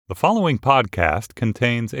The following podcast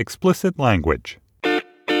contains explicit language.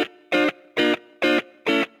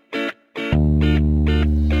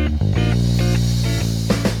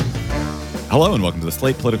 Hello and welcome to the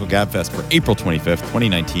Slate Political Gabfest for April 25th,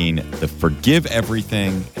 2019, the Forgive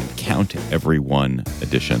Everything and Count Everyone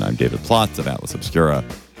edition. I'm David Plotz of Atlas Obscura.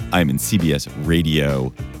 I'm in CBS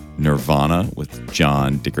Radio Nirvana with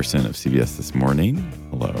John Dickerson of CBS This Morning.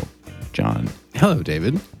 Hello, John. Hello,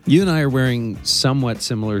 David. You and I are wearing somewhat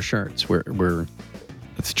similar shirts. We're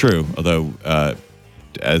That's true, although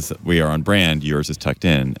as we are on brand, yours is tucked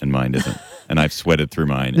in and mine isn't. And I've sweated through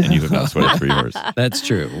mine, and you have not sweated through yours. That's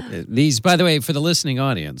true. These, by the way, for the listening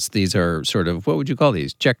audience, these are sort of, what would you call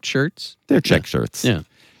these? Checked shirts? They're check shirts. Yeah.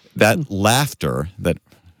 That laughter, that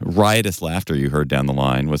riotous laughter you heard down the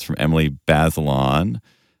line was from Emily Bazelon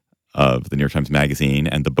of the New York Times Magazine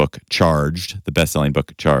and the book Charged, the best-selling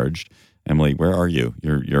book Charged. Emily, where are you?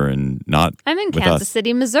 You're in not I'm in with Kansas us.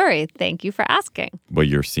 City, Missouri. Thank you for asking. Well,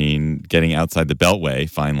 you're getting outside the Beltway,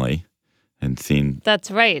 finally, and seeing...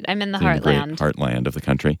 That's right. I'm in the great heartland. Heartland of the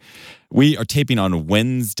country. We are taping on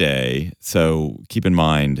Wednesday, so keep in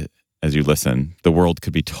mind as you listen, the world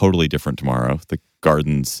could be totally different tomorrow. The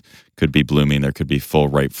gardens could be blooming. There could be full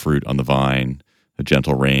ripe fruit on the vine. A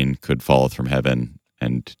gentle rain could fall from heaven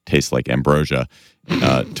and taste like ambrosia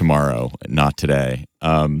tomorrow, not today.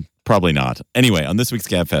 Probably not. Anyway, on this week's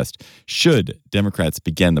Gabfest, should Democrats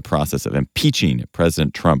begin the process of impeaching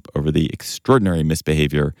President Trump over the extraordinary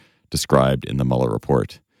misbehavior described in the Mueller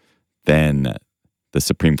report? Then the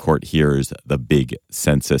Supreme Court hears the big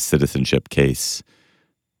census citizenship case.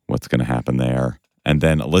 What's going to happen there? And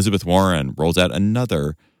then Elizabeth Warren rolls out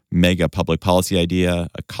another mega public policy idea,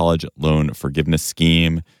 a college loan forgiveness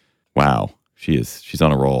scheme. Wow, she's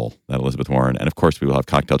on a roll, that Elizabeth Warren. And of course, we will have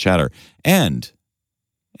cocktail chatter. And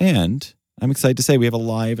I'm excited to say we have a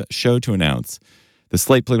live show to announce. The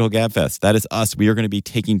Slate Political Gabfest. That is us. We are going to be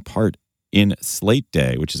taking part in Slate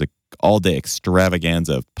Day, which is an all-day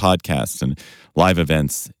extravaganza of podcasts and live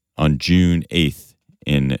events on June 8th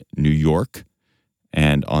in New York.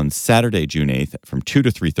 And on Saturday, June 8th, from 2 to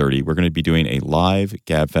 3:30, we're going to be doing a live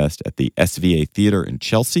Gabfest at the SVA Theater in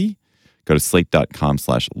Chelsea. Go to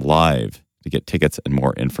slate.com/live to get tickets and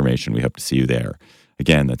more information. We hope to see you there.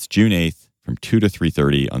 Again, that's June 8th from 2 to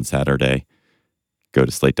 3:30 on Saturday. Go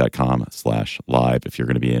to slate.com/live if you're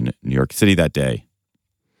going to be in New York City that day.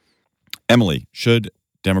 Emily, should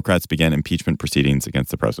Democrats begin impeachment proceedings against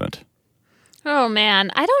the president? Oh,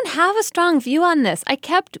 man. I don't have a strong view on this. I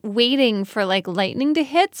kept waiting for lightning to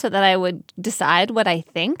hit so that I would decide what I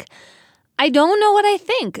think. I don't know what I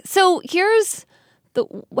think. So here's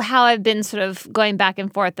how I've been sort of going back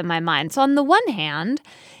and forth in my mind. So on the one hand,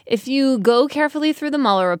 if you go carefully through the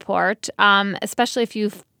Mueller report, especially if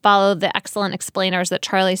you follow the excellent explainers that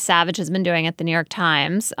Charlie Savage has been doing at the New York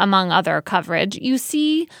Times, among other coverage, you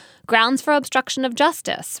see grounds for obstruction of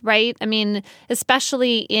justice, right? I mean,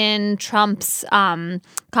 especially in Trump's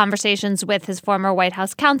conversations with his former White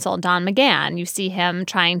House counsel, Don McGahn. You see him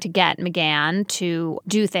trying to get McGahn to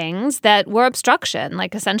do things that were obstruction,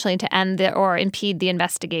 like essentially to end or impede the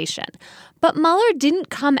investigation. But Mueller didn't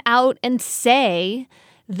come out and say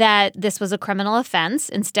that this was a criminal offense.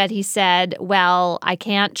 Instead, he said, well, I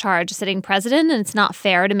can't charge a sitting president, and it's not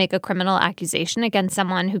fair to make a criminal accusation against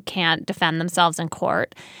someone who can't defend themselves in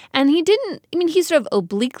court. And he didn't, he sort of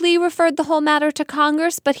obliquely referred the whole matter to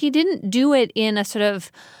Congress, but he didn't do it in a sort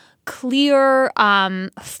of clear,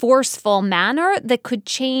 forceful manner that could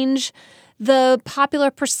change the popular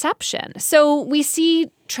perception. So we see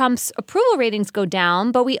Trump's approval ratings go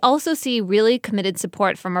down, but we also see really committed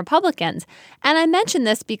support from Republicans. And I mention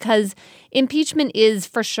this because impeachment is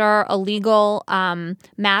for sure a legal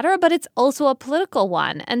matter, but it's also a political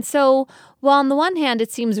one. And so while on the one hand,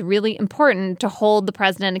 it seems really important to hold the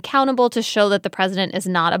president accountable to show that the president is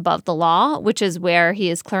not above the law, which is where he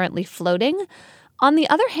is currently floating. On the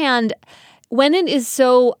other hand, when it is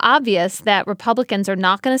so obvious that Republicans are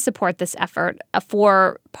not going to support this effort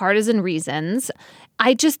for partisan reasons,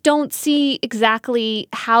 I just don't see exactly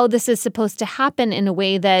how this is supposed to happen in a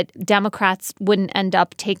way that Democrats wouldn't end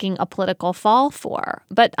up taking a political fall for.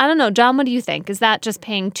 But I don't know, John, what do you think? Is that just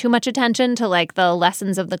paying too much attention to the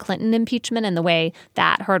lessons of the Clinton impeachment and the way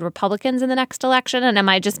that hurt Republicans in the next election? And am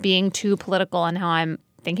I just being too political on how I'm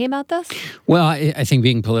thinking about this? Well, I think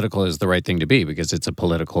being political is the right thing to be because it's a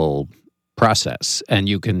political process. And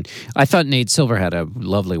I thought Nate Silver had a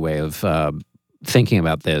lovely way of thinking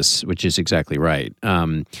about this, which is exactly right.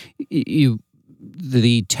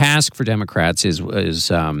 The task for Democrats is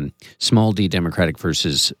small d Democratic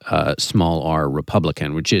versus small r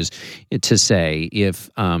Republican, which is to say if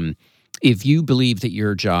If you believe that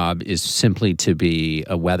your job is simply to be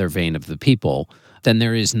a weather vane of the people, then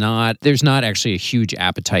there's not actually a huge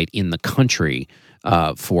appetite in the country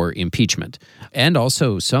for impeachment. And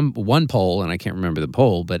also one poll, and I can't remember the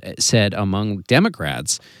poll, but it said among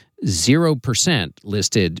Democrats, 0%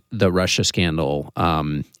 listed the Russia scandal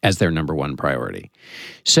as their number one priority.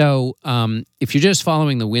 So if you're just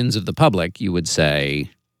following the winds of the public, you would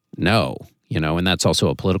say no, and that's also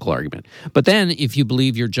a political argument. But then if you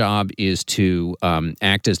believe your job is to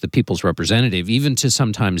act as the people's representative, even to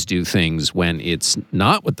sometimes do things when it's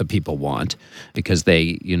not what the people want, because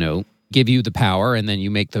they, give you the power and then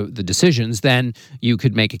you make the decisions, then you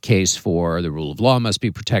could make a case for the rule of law must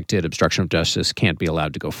be protected, obstruction of justice can't be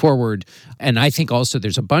allowed to go forward. And I think also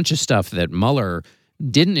there's a bunch of stuff that Mueller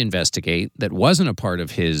didn't investigate that wasn't a part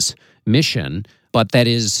of his mission, but that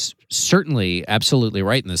is certainly absolutely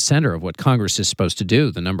right in the center of what Congress is supposed to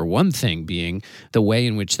do. The number one thing being the way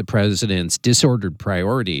in which the president's disordered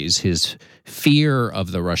priorities, his fear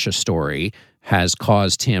of the Russia story, has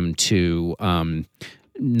caused him to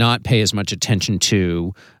not pay as much attention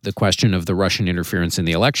to the question of the Russian interference in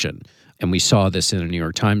the election. And we saw this in a New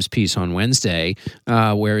York Times piece on Wednesday,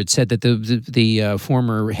 where it said that the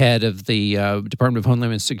former head of the Department of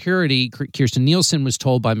Homeland Security, Kirstjen Nielsen, was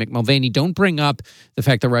told by Mick Mulvaney, don't bring up the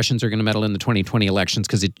fact that Russians are going to meddle in the 2020 elections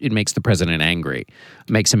because it makes the president angry.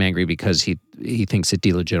 It makes him angry because he thinks it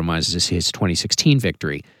delegitimizes his 2016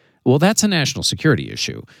 victory. Well, that's a national security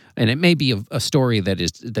issue, and it may be a story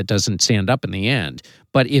that doesn't stand up in the end.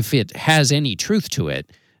 But if it has any truth to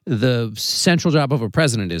it, the central job of a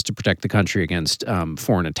president is to protect the country against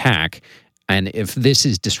foreign attack. And if this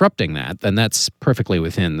is disrupting that, then that's perfectly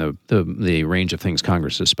within the range of things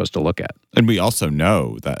Congress is supposed to look at. And we also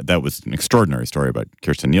know that was an extraordinary story about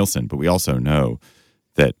Kirstjen Nielsen, but we also know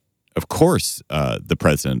that, of course, the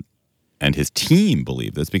president and his team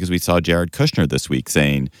believe this because we saw Jared Kushner this week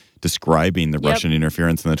describing the Russian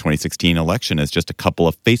interference in the 2016 election as just a couple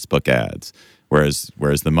of Facebook ads, whereas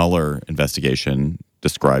the Mueller investigation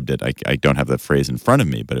described it. I don't have the phrase in front of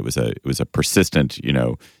me, but it was a persistent,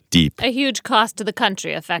 deep, a huge cost to the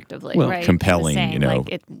country, effectively, right? Compelling,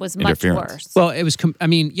 it was much worse. Well, it was.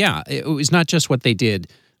 It was not just what they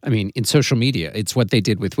did. In social media, it's what they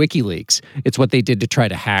did with WikiLeaks. It's what they did to try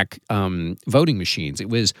to hack voting machines. It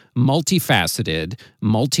was multifaceted,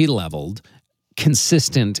 multi-leveled,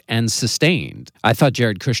 consistent, and sustained. I thought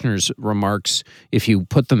Jared Kushner's remarks, if you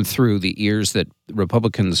put them through the ears that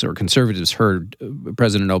Republicans or conservatives heard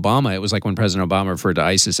President Obama, it was like when President Obama referred to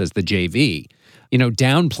ISIS as the JV.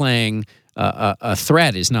 Downplaying a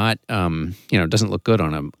threat is not, doesn't look good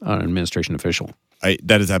on an administration official.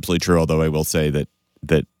 That is absolutely true, although I will say that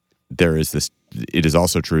there is this. It is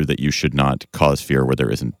also true that you should not cause fear where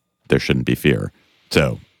there shouldn't be fear.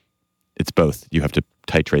 So it's both. You have to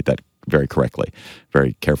titrate that very correctly,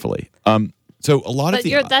 very carefully. So a lot of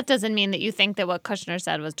that doesn't mean that you think that what Kushner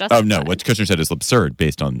said was justified. Oh no, what Kushner said is absurd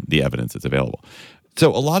based on the evidence that's available. So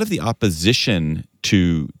a lot of the opposition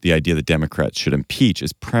to the idea that Democrats should impeach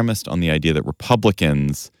is premised on the idea that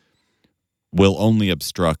Republicans will only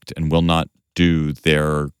obstruct and will not do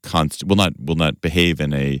their will not behave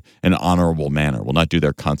in an honorable manner, will not do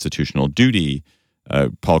their constitutional duty.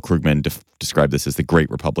 Paul Krugman described this as the great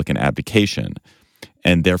Republican abdication,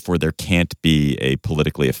 and therefore there can't be a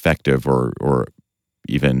politically effective or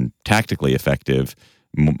even tactically effective,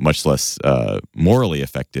 much less morally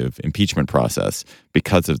effective impeachment process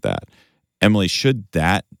because of that. Emily, should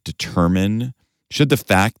the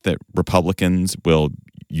fact that Republicans will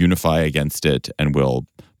unify against it and will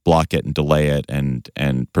block it and delay it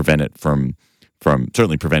and prevent it from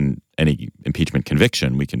certainly prevent any impeachment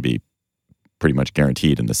conviction, we can be pretty much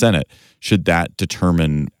guaranteed in the Senate, should that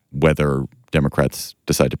determine whether Democrats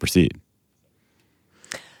decide to proceed?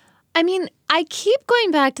 I keep going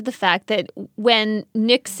back to the fact that when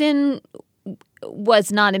Nixon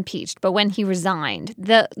was not impeached, but when he resigned,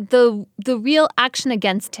 the real action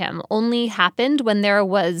against him only happened when there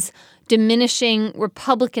was diminishing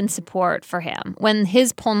Republican support for him. When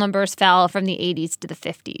his poll numbers fell from the 80s to the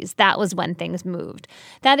 50s, that was when things moved.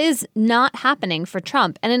 That is not happening for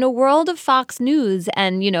Trump. And in a world of Fox News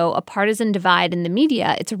and, a partisan divide in the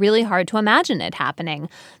media, it's really hard to imagine it happening.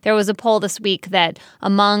 There was a poll this week that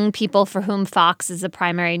among people for whom Fox is a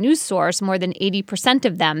primary news source, more than 80%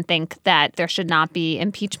 of them think that there should not be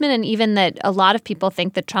impeachment, and even that a lot of people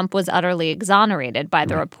think that Trump was utterly exonerated by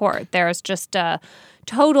the report. There's just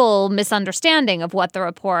total misunderstanding of what the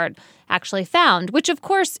report actually found, which of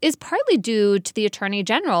course is partly due to the Attorney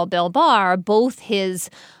General, Bill Barr, both his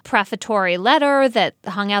prefatory letter that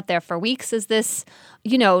hung out there for weeks as this,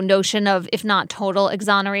 notion of, if not total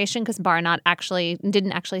exoneration, because Barr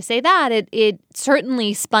didn't actually say that, it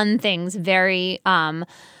certainly spun things very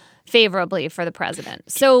favorably for the president.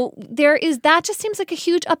 So that just seems like a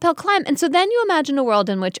huge uphill climb. And so then you imagine a world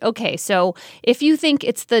in which, okay, so if you think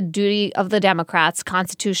it's the duty of the Democrats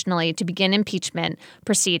constitutionally to begin impeachment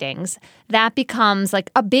proceedings, that becomes like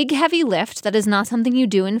a big heavy lift that is not something you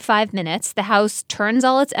do in 5 minutes. The House turns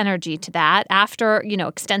all its energy to that after,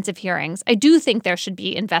 extensive hearings. I do think there should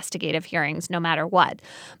be investigative hearings no matter what.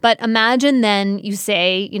 But imagine then you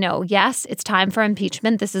say, yes, it's time for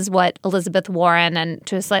impeachment. This is what Elizabeth Warren and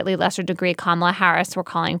to a slightly lesser degree Kamala Harris were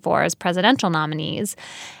calling for as presidential nominees.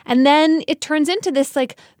 And then it turns into this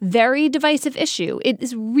like very divisive issue. It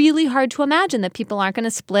is really hard to imagine that people aren't going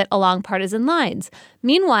to split along partisan lines.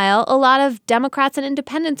 Meanwhile, a lot of Democrats and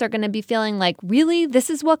independents are going to be feeling like, really,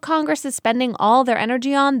 this is what Congress is spending all their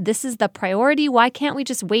energy on? This is the priority? Why can't we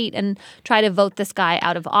just wait and try to vote this guy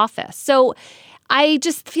out of office? So I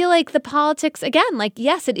just feel like the politics, again, like,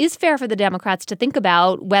 yes, it is fair for the Democrats to think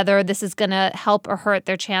about whether this is going to help or hurt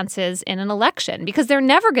their chances in an election, because they're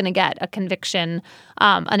never going to get a conviction,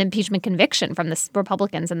 an impeachment conviction from the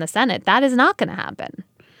Republicans in the Senate. That is not going to happen.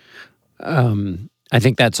 I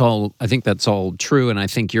think that's all true. And I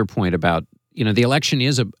think your point about, the election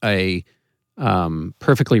is a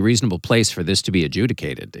perfectly reasonable place for this to be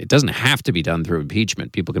adjudicated. It doesn't have to be done through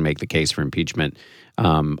impeachment. People can make the case for impeachment.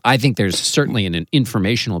 I think there's certainly an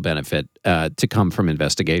informational benefit to come from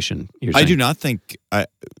investigation. I do not think.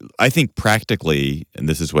 I think practically, and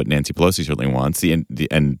this is what Nancy Pelosi certainly wants,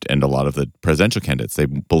 and a lot of the presidential candidates, they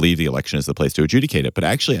believe the election is the place to adjudicate it. But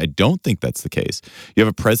actually, I don't think that's the case. You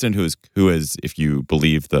have a president who is, if you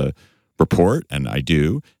believe the report, and I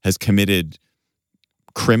do, has committed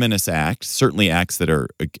criminous acts, certainly acts that are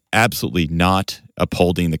absolutely not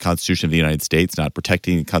upholding the Constitution of the United States, not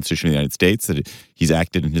protecting the Constitution of the United States, that he's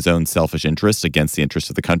acted in his own selfish interests against the interests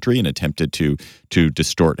of the country and attempted to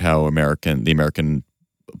distort how the American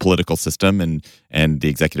political system and the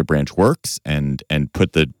executive branch works and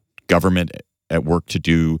put the government at work to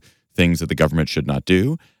do things that the government should not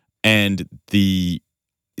do. And the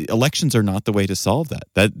elections are not the way to solve that.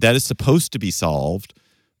 That is supposed to be solved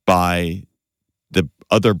by the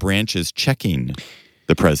other branches checking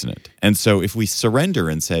the president. And so if we surrender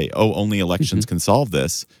and say, only elections can solve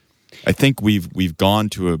this, I think we've gone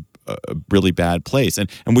to a really bad place. And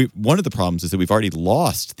one of the problems is that we've already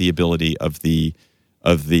lost the ability of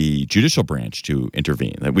the judicial branch to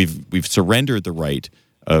intervene. That we've surrendered the right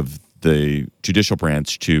of the judicial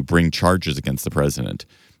branch to bring charges against the president.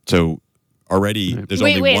 So already there's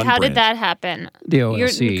only one how branch. did that happen? The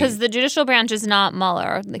OLC. Because the judicial branch is not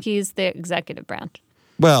Mueller. He's the executive branch.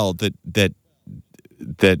 Well, that the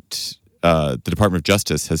Department of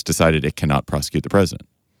Justice has decided it cannot prosecute the president.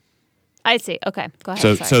 I see. Okay, go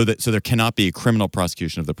ahead. So there cannot be a criminal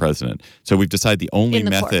prosecution of the president. So we've decided the only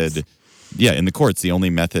method, in the courts, the only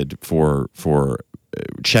method for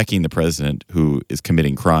checking the president who is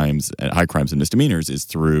committing crimes, high crimes and misdemeanors, is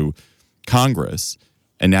through Congress.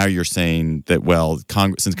 And now you're saying that,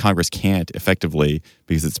 since Congress can't effectively,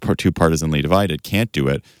 because it's too partisanly divided, can't do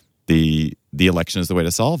it, the election is the way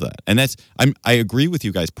to solve that. And I agree with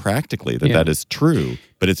you guys practically that is true,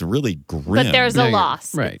 but it's really grim. But there's a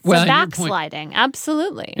loss. Right. It's a backsliding.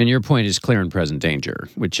 Absolutely. And your point is clear and present danger,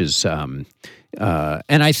 which is, and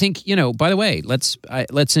I think, by the way, let's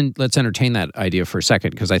entertain that idea for a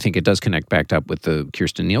second, because I think it does connect back up with the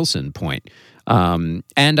Kirstjen Nielsen point. And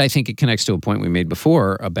I think it connects to a point we made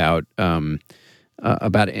before about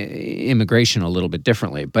immigration a little bit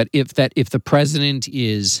differently. But if the president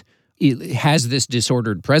has this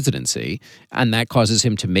disordered presidency, and that causes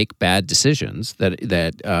him to make bad decisions that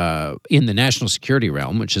in the national security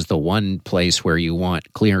realm, which is the one place where you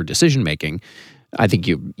want clear decision making, I think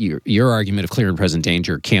your argument of clear and present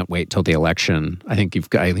danger can't wait till the election. I think you've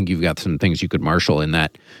got some things you could marshal in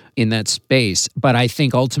that space. But I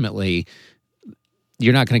think ultimately,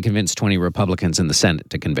 you're not going to convince 20 Republicans in the Senate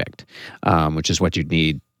to convict, which is what you'd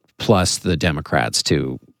need, plus the Democrats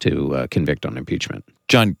to convict on impeachment.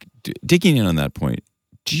 John, digging in on that point,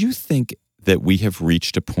 do you think that we have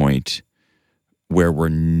reached a point where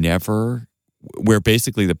where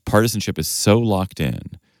basically the partisanship is so locked in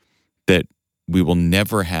that we will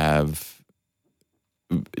never have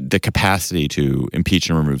the capacity to impeach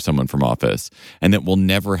and remove someone from office, and that we'll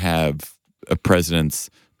never have a president's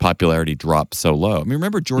popularity drop so low? I mean,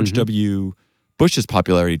 remember George W. Bush's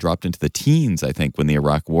popularity dropped into the teens, I think, when the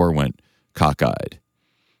Iraq War went cockeyed.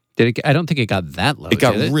 I don't think it got that low. It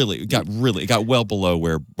got well below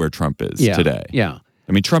where Trump is today. Yeah.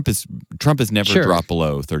 I mean, Trump has never dropped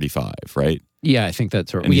below 35, right? Yeah, I think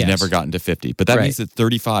that's right. And he's never gotten to 50. But that means that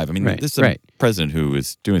 35. I mean, this is a president who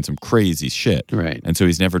is doing some crazy shit. Right. And so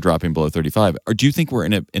he's never dropping below 35. Or do you think we're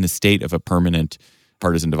in a state of a permanent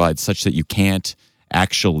partisan divide such that you can't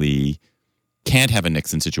have a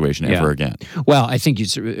Nixon situation ever again? Well, I think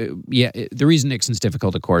the reason Nixon's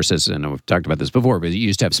difficult, of course, is, and we've talked about this before, but you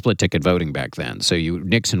used to have split ticket voting back then. So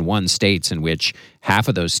Nixon won states in which half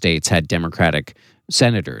of those states had Democratic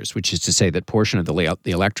senators, which is to say that portion of the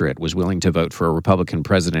electorate was willing to vote for a Republican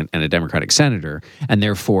president and a Democratic senator, and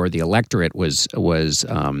therefore the electorate was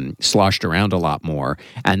sloshed around a lot more,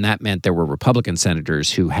 and that meant there were Republican senators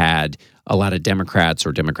who had a lot of Democrats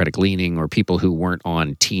or Democratic leaning or people who weren't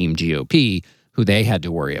on Team GOP who they had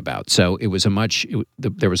to worry about. So there was a much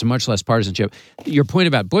less partisanship. Your point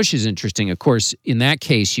about Bush is interesting. Of course, in that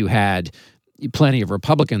case, you had plenty of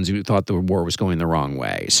Republicans who thought the war was going the wrong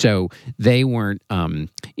way. So they weren't,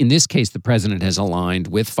 in this case, the president has aligned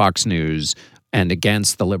with Fox News and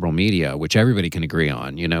against the liberal media, which everybody can agree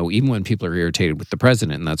on, even when people are irritated with the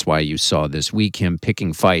president. And that's why you saw this week him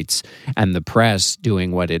picking fights and the press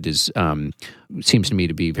doing what it is, seems to me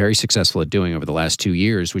to be very successful at doing over the last 2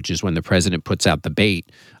 years, which is when the president puts out the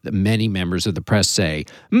bait, many members of the press say,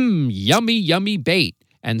 yummy, yummy bait.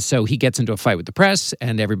 And so he gets into a fight with the press,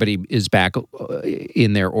 and everybody is back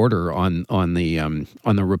in their order on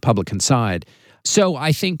the Republican side. So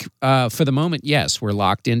I think for the moment, yes, we're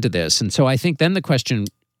locked into this. And so I think then the question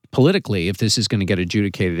politically, if this is going to get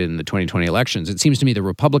adjudicated in the 2020 elections, it seems to me the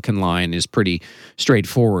Republican line is pretty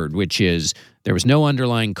straightforward, which is there was no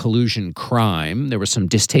underlying collusion crime. There was some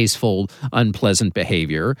distasteful, unpleasant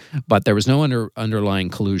behavior, but there was no underlying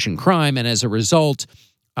collusion crime. And as a result,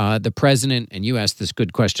 the president, and you asked this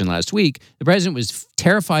good question last week, the president was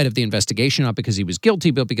terrified of the investigation, not because he was guilty,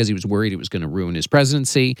 but because he was worried it was going to ruin his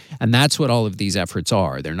presidency. And that's what all of these efforts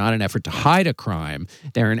are. They're not an effort to hide a crime.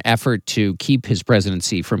 They're an effort to keep his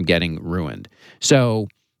presidency from getting ruined. So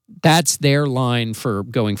that's their line for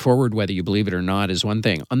going forward, whether you believe it or not, is one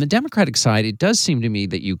thing. On the Democratic side, it does seem to me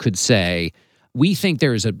that you could say, we think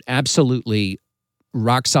there is an absolutely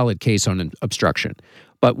rock-solid case on obstruction.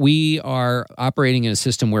 But we are operating in a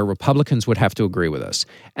system where Republicans would have to agree with us.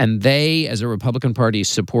 And they, as a Republican Party,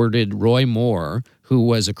 supported Roy Moore, who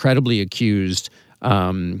was a credibly accused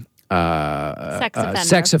sex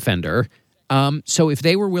offender. So if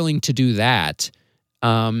they were willing to do that,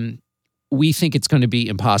 we think it's going to be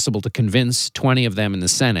impossible to convince 20 of them in the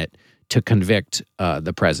Senate to convict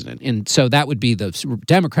the president. And so that would be the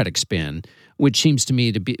Democratic spin, which seems to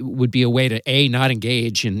me would be a way to, A, not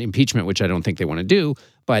engage in impeachment, which I don't think they want to do,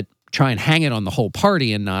 but try and hang it on the whole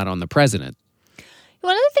party and not on the president.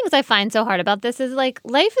 One of the things I find so hard about this is,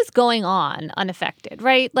 life is going on unaffected,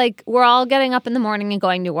 right? We're all getting up in the morning and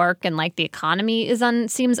going to work, and, the economy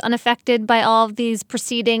seems unaffected by all of these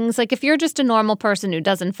proceedings. If you're just a normal person who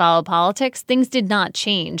doesn't follow politics, things did not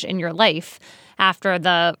change in your life after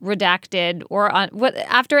the redacted or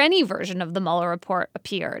after any version of the Mueller report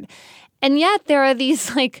appeared. And yet there are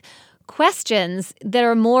these questions that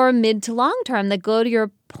are more mid to long term that go to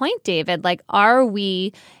your point, David. Are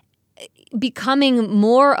we becoming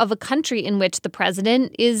more of a country in which the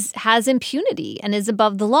president has impunity and is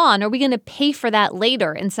above the law? And are we going to pay for that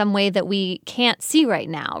later in some way that we can't see right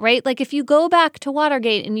now, right? If you go back to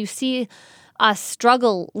Watergate and you see us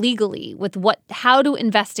struggle legally with how to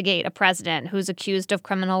investigate a president who's accused of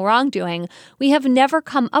criminal wrongdoing, we have never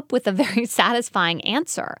come up with a very satisfying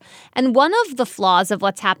answer. And one of the flaws of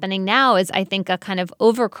what's happening now is, I think, a kind of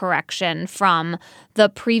overcorrection from the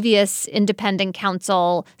previous independent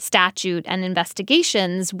counsel statute and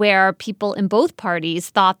investigations, where people in both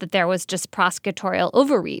parties thought that there was just prosecutorial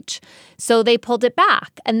overreach. So they pulled it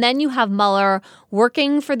back. And then you have Mueller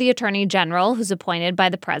working for the attorney general, who's appointed by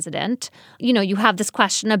the president. You have this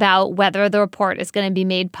question about whether the report is going to be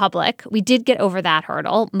made public. We did get over that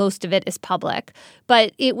hurdle. Most of it is public.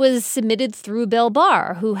 But it was submitted through Bill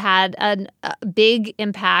Barr, who had a big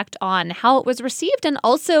impact on how it was received and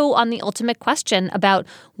also on the ultimate question about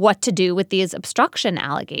what to do with these obstruction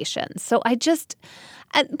allegations. So part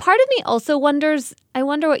of me also wonders, I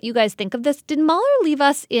wonder what you guys think of this. Did Mueller leave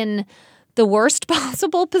us in the worst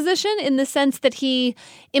possible position in the sense that he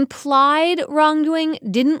implied wrongdoing,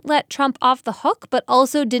 didn't let Trump off the hook, but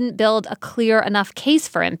also didn't build a clear enough case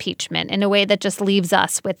for impeachment in a way that just leaves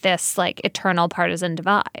us with this eternal partisan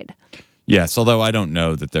divide? Yes, although I don't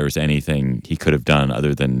know that there's anything he could have done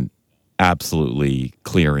other than absolutely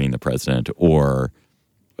clearing the president or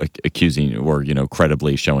accusing or,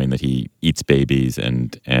 credibly showing that he eats babies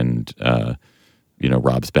and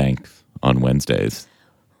robs banks on Wednesdays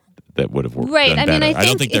that would have worked Right. done I mean, better. I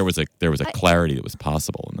don't think think there was a clarity that was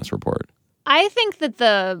possible in this report. I think that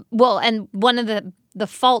and one of the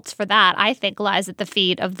faults for that, I think, lies at the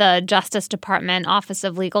feet of the Justice Department Office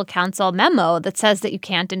of Legal Counsel memo that says that you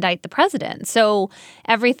can't indict the president. So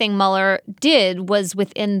everything Mueller did was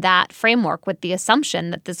within that framework with the assumption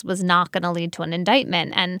that this was not going to lead to an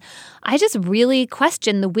indictment. And I just really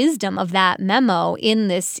question the wisdom of that memo in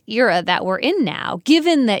this era that we're in now,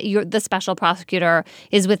 given that the special prosecutor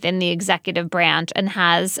is within the executive branch and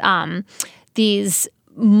has these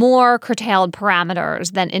more curtailed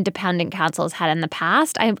parameters than independent counsel has had in the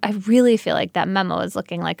past. I really feel like that memo is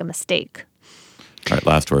looking like a mistake. All right,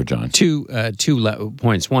 last word, John. Two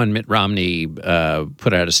points. One, Mitt Romney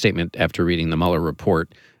put out a statement after reading the Mueller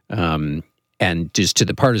report, and just to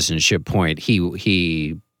the partisanship point,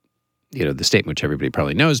 he the statement which everybody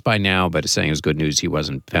probably knows by now, but is saying it was good news he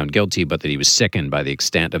wasn't found guilty, but that he was sickened by the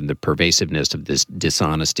extent of the pervasiveness of this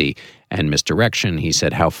dishonesty and misdirection. He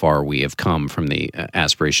said how far we have come from the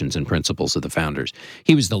aspirations and principles of the founders.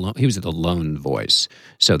 He was the lone voice,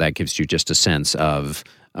 so that gives you just a sense of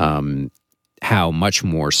how much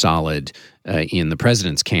more solid in the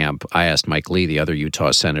president's camp. I asked Mike Lee, the other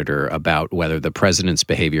Utah senator, about whether the president's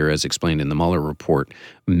behavior, as explained in the Mueller report,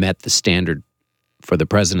 met the standard for the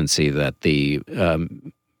presidency that the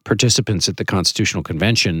participants at the Constitutional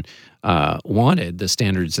Convention wanted, the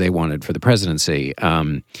standards they wanted for the presidency.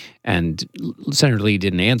 And Senator Lee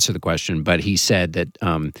didn't answer the question, but he said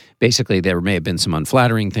that basically there may have been some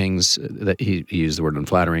unflattering things, that he used the word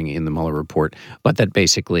unflattering in the Mueller report, but that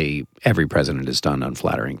basically every president has done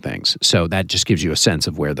unflattering things. So that just gives you a sense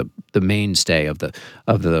of where the mainstay of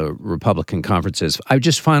the Republican conference is.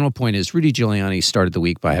 Final point is Rudy Giuliani started the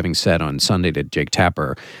week by having said on Sunday to Jake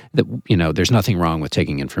Tapper that, there's nothing wrong with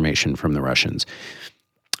taking information from the Russians.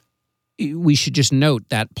 We should just note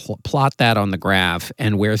that, plot that on the graph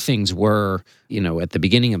and where things were, at the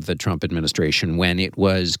beginning of the Trump administration, when it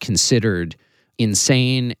was considered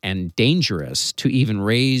insane and dangerous to even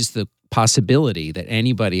raise the possibility that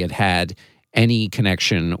anybody had any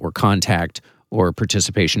connection or contact or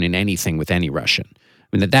participation in anything with any Russian.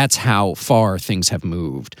 I mean, that's how far things have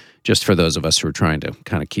moved, just for those of us who are trying to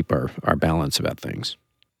kind of keep our balance about things.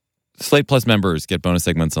 Slate Plus members get bonus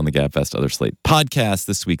segments on the GabFest Other Slate podcast.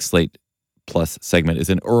 This week's Slate Plus segment is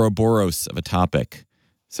an Ouroboros of a topic.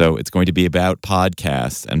 So it's going to be about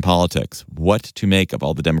podcasts and politics. What to make of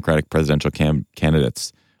all the Democratic presidential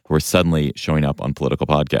candidates who are suddenly showing up on political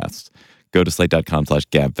podcasts. Go to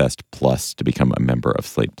slate.com/GabFest Plus to become a member of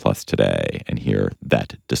Slate Plus today and hear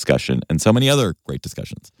that discussion and so many other great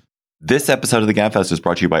discussions. This episode of the GabFest is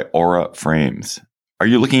brought to you by Aura Frames. Are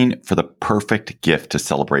you looking for the perfect gift to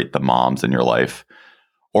celebrate the moms in your life?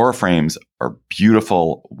 Aura Frames are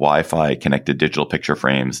beautiful Wi-Fi connected digital picture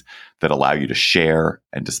frames that allow you to share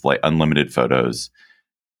and display unlimited photos.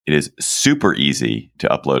 It is super easy to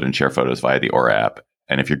upload and share photos via the Aura app.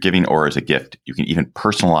 And if you're giving Aura as a gift, you can even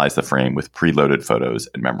personalize the frame with preloaded photos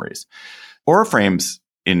and memories. Aura Frames,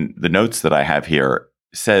 in the notes that I have here,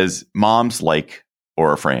 says moms like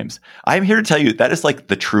Aura Frames. I'm here to tell you that is like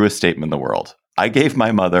the truest statement in the world. I gave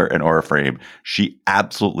my mother an Aura frame. She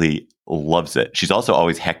absolutely loves it. She's also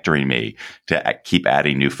always hectoring me to keep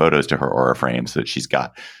adding new photos to her Aura frame so that she's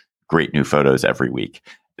got great new photos every week.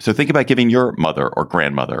 So think about giving your mother or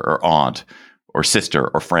grandmother or aunt or sister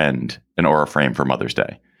or friend an Aura frame for Mother's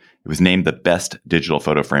Day. It was named the best digital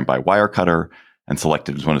photo frame by Wirecutter and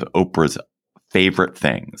selected as one of Oprah's favorite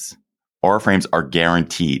things. Aura frames are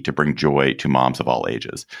guaranteed to bring joy to moms of all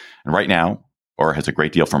ages. And right now, Aura has a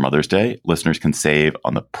great deal for Mother's Day. Listeners can save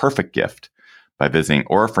on the perfect gift by visiting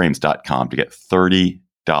auraframes.com to get $30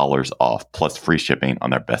 off plus free shipping on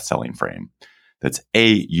their best-selling frame. That's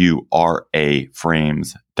AURA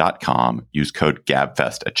frames.com. Use code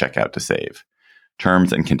GABFEST at checkout to save.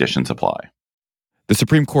 Terms and conditions apply. The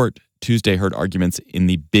Supreme Court Tuesday heard arguments in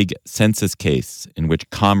the big census case in which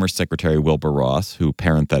Commerce Secretary Wilbur Ross, who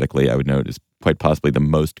parenthetically I would note is quite possibly the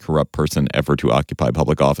most corrupt person ever to occupy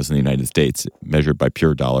public office in the United States, measured by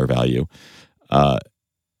pure dollar value.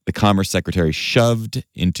 The Commerce Secretary shoved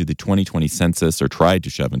into the 2020 census, or tried to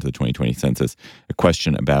shove into the 2020 census, a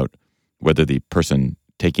question about whether the person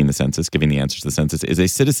taking the census, giving the answers to the census, is a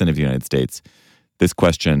citizen of the United States. This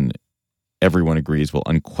question, everyone agrees, will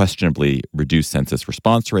unquestionably reduce census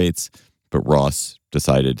response rates, but Ross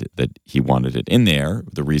decided that he wanted it in there.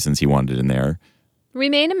 The reasons he wanted it in there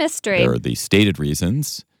remain a mystery. There are the stated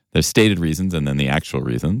reasons. There's stated reasons and then the actual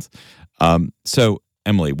reasons. So,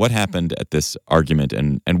 Emily, what happened at this argument,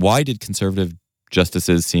 and why did conservative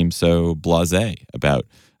justices seem so blasé about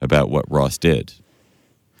what Ross did?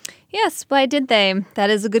 Yes, why did they? That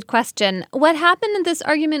is a good question. What happened in this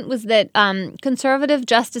argument was that conservative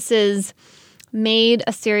justices made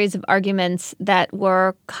a series of arguments that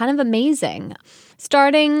were kind of amazing,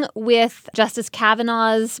 starting with Justice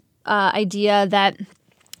Kavanaugh's idea that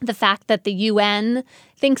the fact that the UN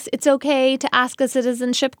thinks it's okay to ask a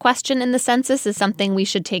citizenship question in the census is something we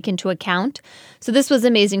should take into account. So this was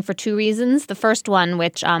amazing for two reasons. The first one,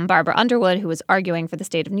 which Barbara Underwood, who was arguing for the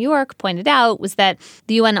state of New York, pointed out, was that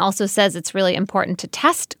the UN also says it's really important to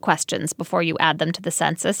test questions before you add them to the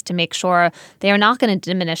census to make sure they are not going to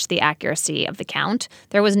diminish the accuracy of the count.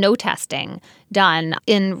 There was no testing done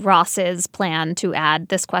in Ross's plan to add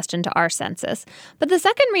this question to our census. But the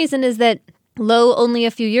second reason is that only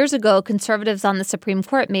a few years ago, conservatives on the Supreme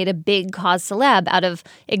Court made a big cause célèbre out of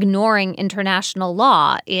ignoring international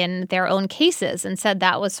law in their own cases and said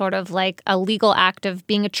that was sort of like a legal act of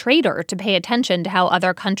being a traitor to pay attention to how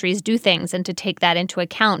other countries do things and to take that into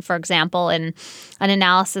account, for example, in an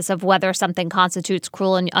analysis of whether something constitutes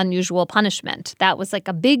cruel and unusual punishment. That was like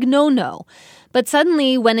a big no-no. But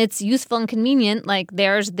suddenly, when it's useful and convenient, like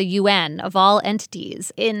there's the UN of all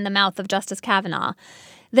entities in the mouth of Justice Kavanaugh,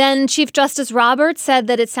 then Chief Justice Roberts said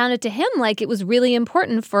that it sounded to him like it was really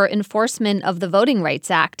important for enforcement of the Voting Rights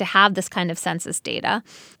Act to have this kind of census data,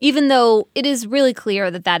 even though it is really clear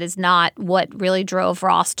that that is not what really drove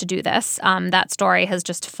Ross to do this. That story has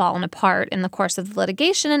just fallen apart in the course of the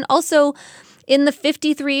litigation. And also, in the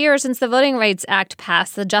 53 years since the Voting Rights Act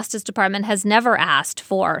passed, the Justice Department has never asked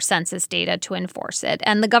for census data to enforce it.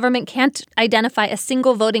 And the government can't identify a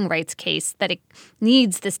single voting rights case that it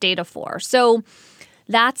needs this data for. So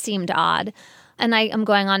that seemed odd, and I am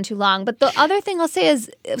going on too long. But the other thing I'll say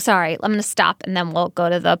is, sorry, I'm going to stop, and then we'll go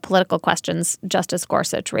to the political questions Justice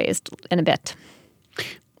Gorsuch raised in a bit.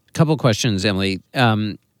 A couple questions, Emily.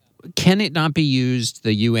 Can it not be used,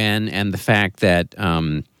 the UN, and the fact that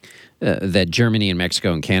that Germany and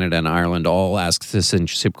Mexico and Canada and Ireland all ask this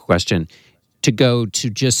citizenship question, to go to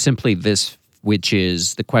just simply this, which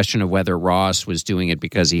is the question of whether Ross was doing it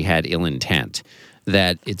because he had ill intent?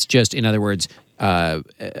 That it's just, in other words,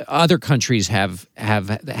 other countries have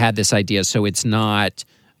had this idea, so it's not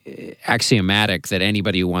axiomatic that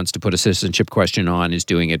anybody who wants to put a citizenship question on is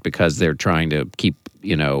doing it because they're trying to keep,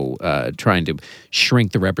 trying to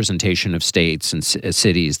shrink the representation of states and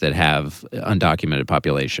cities that have undocumented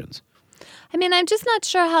populations. I mean, I'm just not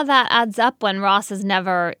sure how that adds up when Ross has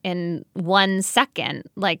never in 1 second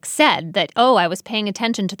said that, oh, I was paying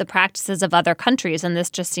attention to the practices of other countries and this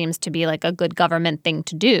just seems to be like a good government thing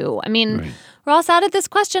to do. I mean, right. Ross added this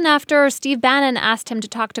question after Steve Bannon asked him to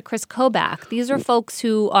talk to Chris Kobach. These are folks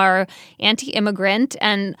who are anti-immigrant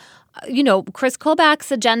and Chris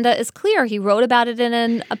Kobach's agenda is clear. He wrote about it in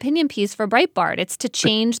an opinion piece for Breitbart. It's to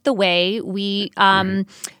change the way we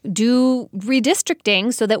do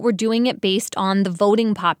redistricting so that we're doing it based on the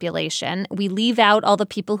voting population. We leave out all the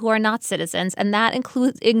people who are not citizens, and that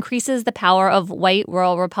increases the power of white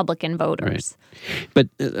rural Republican voters. Right. But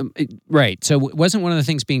right. So wasn't one of the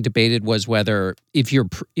things being debated was whether if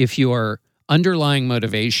your underlying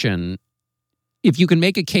motivation, if you can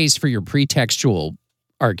make a case for your pretextual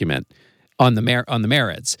argument on the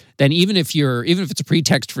merits, then even if it's a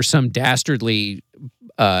pretext for some dastardly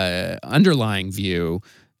underlying view,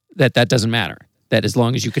 that doesn't matter. That as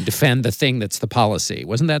long as you can defend the thing that's the policy,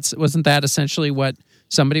 wasn't that essentially what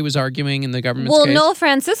somebody was arguing in the government's case? Noel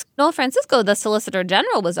Francisco, the Solicitor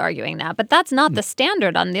General, was arguing that, but that's not the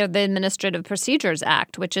standard on the Administrative Procedures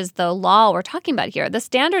Act, which is the law we're talking about here. The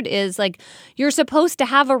standard is you're supposed to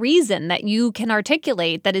have a reason that you can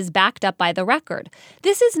articulate that is backed up by the record.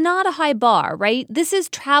 This is not a high bar, right? This is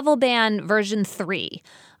travel ban version 3.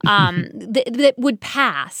 That would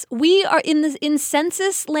pass. We are in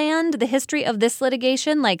census land, the history of this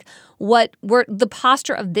litigation, the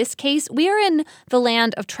posture of this case, we are in the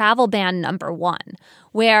land of travel ban number 1,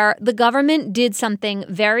 where the government did something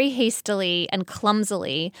very hastily and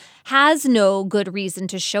clumsily, has no good reason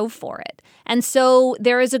to show for it. And so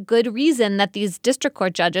there is a good reason that these district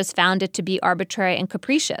court judges found it to be arbitrary and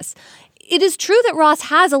capricious. It is true that Ross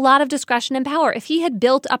has a lot of discretion and power. If he had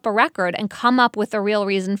built up a record and come up with a real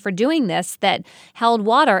reason for doing this that held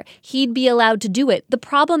water, he'd be allowed to do it. The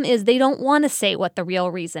problem is they don't want to say what the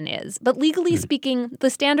real reason is. But legally speaking, the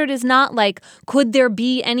standard is not could there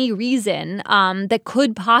be any reason that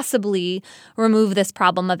could possibly remove this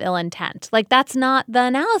problem of ill intent? That's not the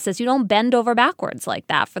analysis. You don't bend over backwards like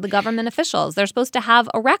that for the government officials. They're supposed to have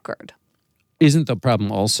a record. Isn't the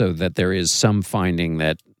problem also that there is some finding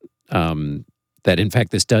that that in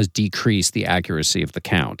fact this does decrease the accuracy of the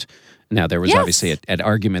count. Now, there was Yes. obviously an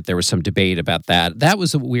argument. There was some debate about that. That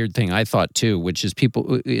was a weird thing I thought too, which is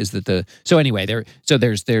so anyway.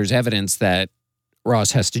 There's evidence that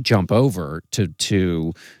Ross has to jump over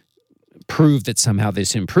to prove that somehow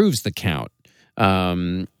this improves the count,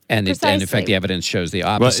 and in fact Precisely. the evidence shows the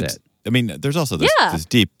Well, opposite. there's also this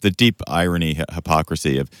deep irony,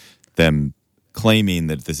 hypocrisy of them claiming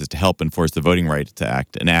that this is to help enforce the Voting Rights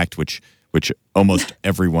Act, an act which almost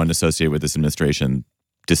everyone associated with this administration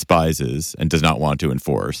despises and does not want to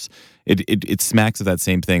enforce. It smacks of that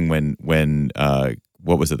same thing when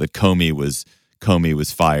what was it, that Comey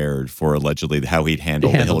was fired for allegedly how he'd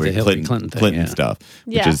handled the Hillary Clinton thing, stuff,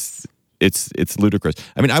 which Yes. is it's ludicrous.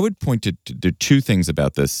 I mean, I would point to two things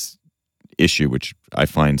about this issue which I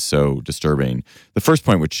find so disturbing. The first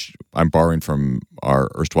point, which I'm borrowing from our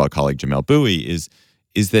erstwhile colleague Jamel Bowie,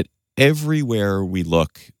 is that everywhere we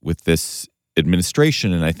look with this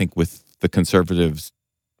administration, and I think with the conservatives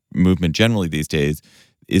movement generally these days,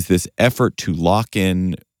 is this effort to lock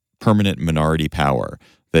in permanent minority power,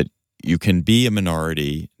 that you can be a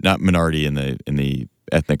minority, not minority in the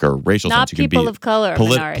ethnic or racial Not sense. You can people be of color,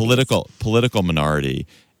 minorities. political minority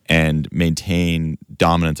and maintain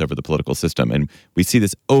dominance over the political system. And we see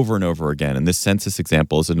this over and over again. And this census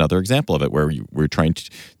example is another example of it, where we're trying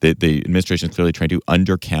to, the administration is clearly trying to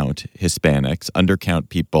undercount Hispanics, undercount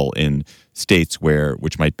people in states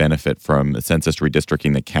which might benefit from a census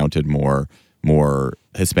redistricting that counted more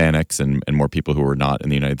Hispanics and more people who were not in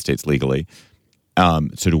the United States legally.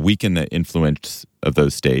 So to weaken the influence of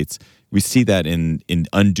those states. We see that in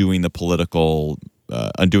undoing the political,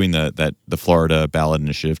 the Florida ballot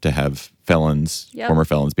initiative to have former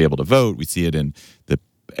felons be able to vote. We see it in the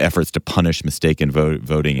efforts to punish mistaken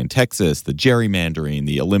voting in Texas, the gerrymandering,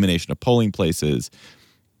 the elimination of polling places.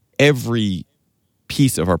 Every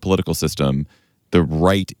piece of our political system, the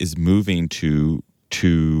right is moving to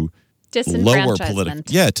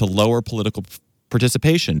lower political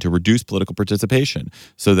participation, to reduce political participation,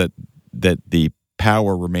 so that the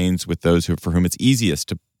power remains with those for whom it's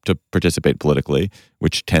easiest to participate politically,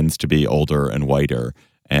 which tends to be older and whiter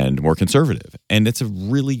and more conservative. And it's a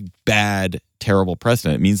really bad, terrible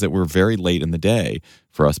precedent. It means that we're very late in the day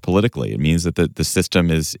for us politically. It means that the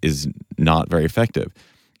system is not very effective.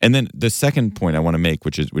 And then the second point I want to make,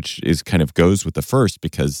 which is kind of goes with the first,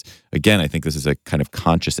 because again, I think this is a kind of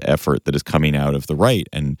conscious effort that is coming out of the right,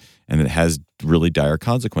 and it has really dire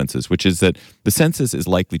consequences, which is that the census is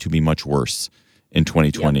likely to be much worse in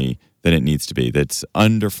 2020 than it needs to be. That's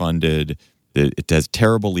underfunded. It has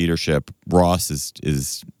terrible leadership. Ross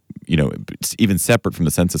is even separate from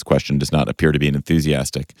the census question, does not appear to be an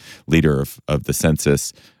enthusiastic leader of the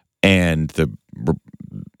census, and the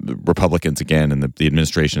Republicans, again, and the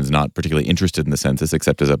administration is not particularly interested in the census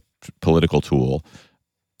except as a political tool.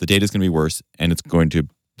 The data is going to be worse, and there's going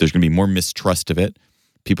to be more mistrust of it.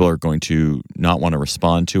 People are going to not want to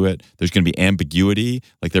respond to it. There's going to be ambiguity.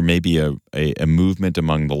 Like there may be a movement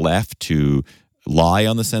among the left to lie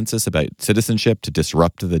on the census about citizenship, to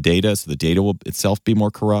disrupt the data, so the data will itself be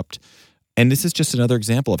more corrupt. And this is just another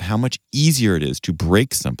example of how much easier it is to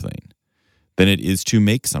break something than it is to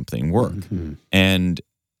make something work. Mm-hmm. And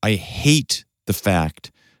I hate the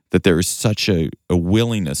fact that there is such a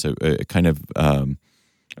willingness, a kind of a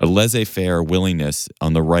laissez-faire willingness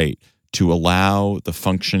on the right to allow the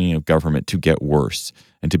functioning of government to get worse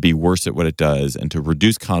and to be worse at what it does and to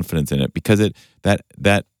reduce confidence in it, because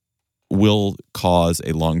that will cause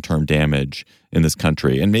a long-term damage in this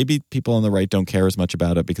country. And maybe people on the right don't care as much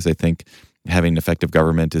about it because they think having effective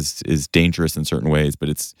government is dangerous in certain ways, but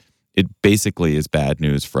it basically is bad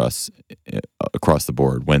news for us across the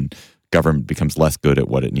board when government becomes less good at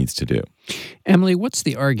what it needs to do. Emily, what's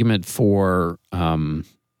the argument for,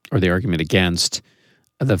 or the argument against,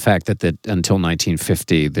 the fact that until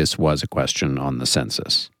 1950 this was a question on the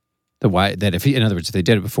census? In other words, if they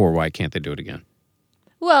did it before, why can't they do it again?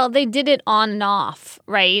 Well, they did it on and off,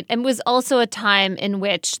 right? It was also a time in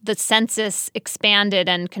which the census expanded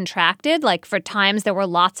and contracted. Like for times there were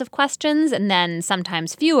lots of questions and then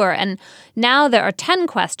sometimes fewer. And now there are 10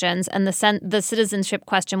 questions and the citizenship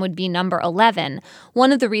question would be number 11.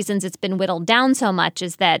 One of the reasons it's been whittled down so much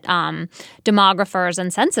is that demographers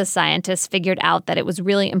and census scientists figured out that it was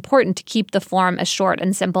really important to keep the form as short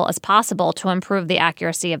and simple as possible to improve the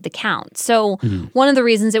accuracy of the count. So one of the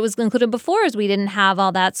reasons it was included before is we didn't have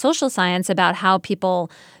all that social science about how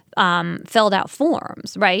people filled out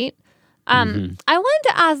forms, right? I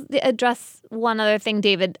wanted to address one other thing,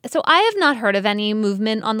 David. So I have not heard of any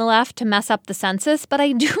movement on the left to mess up the census, but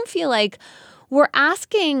I do feel like we're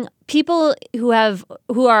asking people who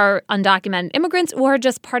are undocumented immigrants or are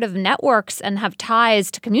just part of networks and have ties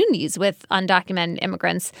to communities with undocumented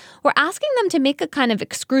immigrants. We're asking them to make a kind of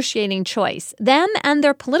excruciating choice, them and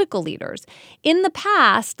their political leaders. In the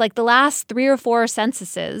past, like the last 3 or 4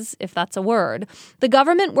 censuses, if that's a word, the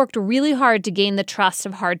government worked really hard to gain the trust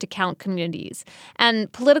of hard-to-count communities. And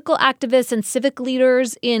political activists and civic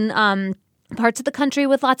leaders in parts of the country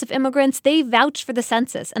with lots of immigrants, they vouched for the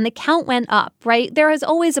census and the count went up, right? There is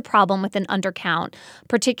always a problem with an undercount,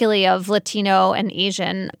 particularly of Latino and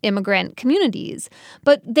Asian immigrant communities.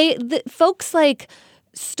 But the folks like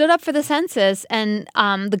stood up for the census and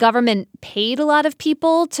the government paid a lot of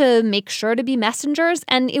people to make sure to be messengers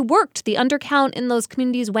and it worked. The undercount in those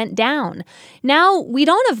communities went down. Now we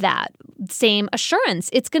don't have that same assurance.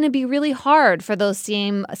 It's going to be really hard for those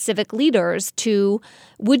same civic leaders to,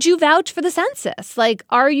 would you vouch for the census? Like,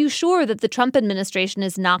 are you sure that the Trump administration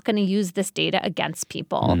is not going to use this data against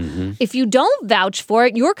people? Mm-hmm. If you don't vouch for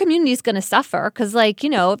it, your community is going to suffer because, like, you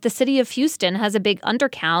know, if the city of Houston has a big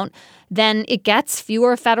undercount, then it gets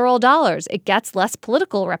fewer federal dollars. It gets less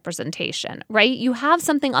political representation, right? You have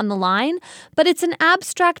something on the line, but it's an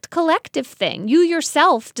abstract collective thing. You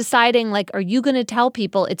yourself deciding, like, are you going to tell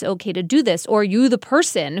people it's okay to do this? Or are you the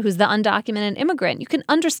person who's the undocumented immigrant? You can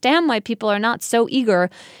understand why people are not so eager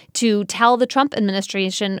to tell the Trump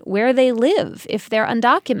administration where they live if they're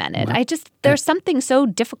undocumented. Well, there's something so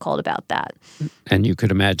difficult about that. And you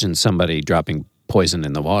could imagine somebody dropping poison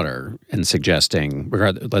in the water and suggesting,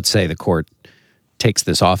 let's say the court takes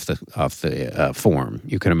this off the form.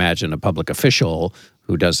 You can imagine a public official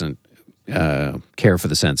who doesn't care for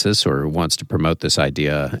the census or wants to promote this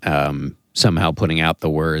idea, somehow putting out the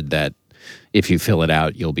word that if you fill it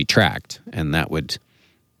out, you'll be tracked, and that would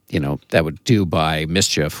do by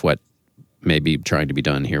mischief what may be trying to be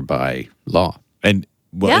done here by law. And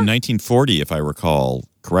in 1940, if I recall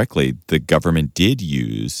correctly, the government did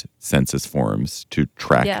use census forms to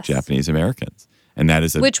track Japanese Americans. And that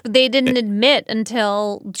is which they didn't admit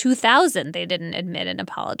until 2000. They didn't admit and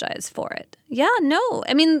apologize for it. Yeah, no.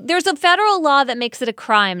 I mean, there's a federal law that makes it a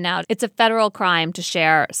crime now. It's a federal crime to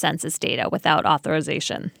share census data without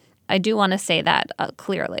authorization. I do want to say that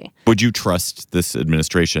clearly. Would you trust this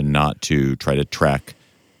administration not to try to track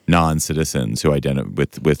non-citizens who identify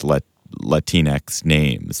with Latinx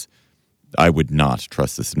names? I would not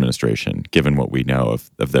trust this administration, given what we know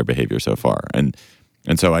of their behavior so far. And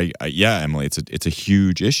so Emily, it's a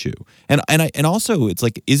huge issue. And also it's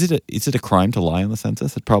like, is it a crime to lie on the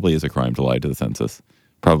census? It probably is a crime to lie to the census.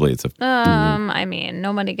 Probably it's a. I mean,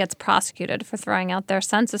 nobody gets prosecuted for throwing out their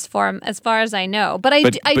census form, as far as I know. But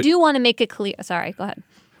I do want to make it clear. Sorry, go ahead.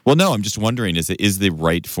 Well, no, I'm just wondering: is the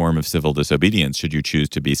right form of civil disobedience? Should you choose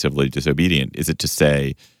to be civilly disobedient? Is it to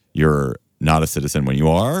say you're not a citizen when you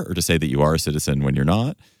are, or to say that you are a citizen when you're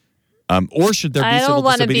not? Or should there be civil disobedience at all? I don't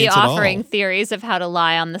want to be offering theories of how to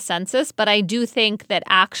lie on the census, but I do think that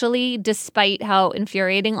actually, despite how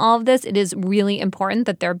infuriating all of this, it is really important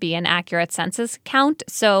that there be an accurate census count.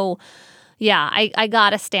 So, yeah, I got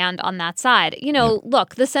to stand on that side. You know,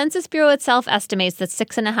 Look, the Census Bureau itself estimates that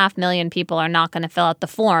 6.5 million people are not going to fill out the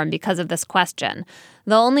form because of this question.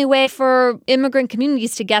 The only way for immigrant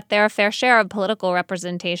communities to get their fair share of political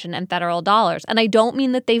representation and federal dollars, and I don't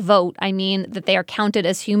mean that they vote, I mean that they are counted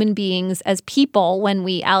as human beings, as people when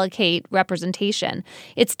we allocate representation.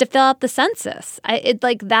 It's to fill out the census.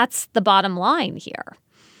 That's the bottom line here.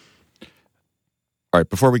 All right,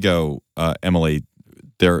 before we go, Emily,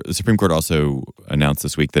 the Supreme Court also announced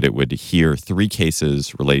this week that it would hear 3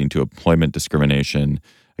 cases relating to employment discrimination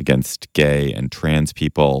against gay and trans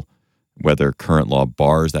people, whether current law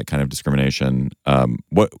bars that kind of discrimination.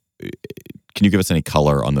 What can you give us any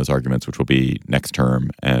color on those arguments, which will be next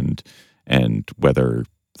term, and whether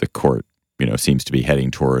the court, seems to be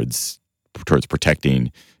heading towards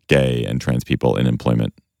protecting gay and trans people in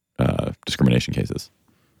employment discrimination cases?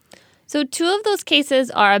 So 2 of those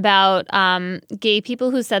cases are about gay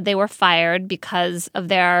people who said they were fired because of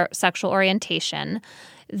their sexual orientation.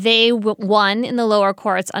 They won in the lower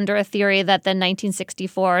courts under a theory that the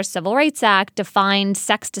 1964 Civil Rights Act defined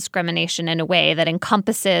sex discrimination in a way that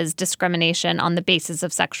encompasses discrimination on the basis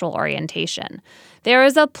of sexual orientation. There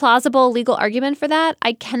is a plausible legal argument for that.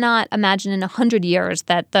 I cannot imagine in 100 years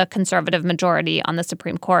that the conservative majority on the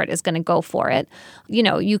Supreme Court is going to go for it.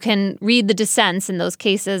 You can read the dissents in those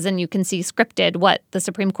cases and you can see scripted what the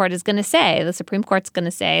Supreme Court is going to say. The Supreme Court's going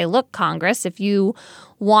to say, look, Congress, if you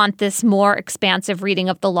want this more expansive reading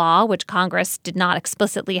of the law, which Congress did not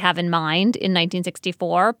explicitly have in mind in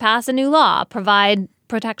 1964, pass a new law, provide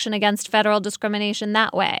protection against federal discrimination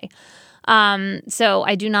that way. So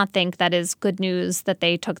I do not think that is good news that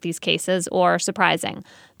they took these cases or surprising.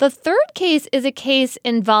 The third case is a case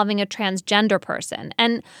involving a transgender person.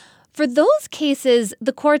 And for those cases,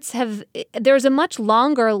 the courts there's a much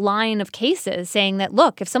longer line of cases saying that,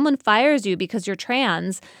 look, if someone fires you because you're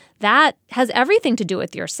trans, that has everything to do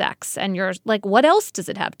with your sex. And you're like, what else does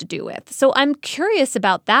it have to do with? So I'm curious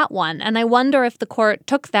about that one. And I wonder if the court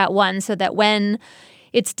took that one so that when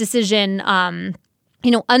its decision,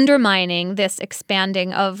 undermining this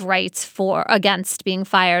expanding of rights against being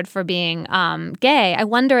fired for being gay, I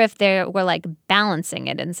wonder if they were like balancing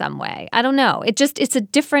it in some way. I don't know. It's a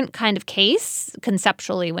different kind of case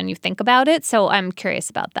conceptually when you think about it. So I'm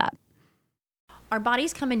curious about that. Our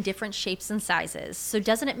bodies come in different shapes and sizes, so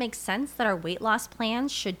doesn't it make sense that our weight loss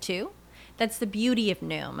plans should too? That's the beauty of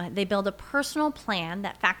Noom. They build a personal plan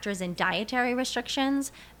that factors in dietary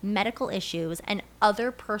restrictions, medical issues, and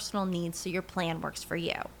other personal needs so your plan works for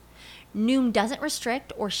you. Noom doesn't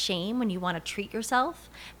restrict or shame when you want to treat yourself.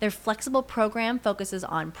 Their flexible program focuses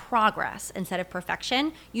on progress instead of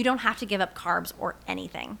perfection. You don't have to give up carbs or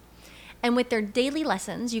anything. And with their daily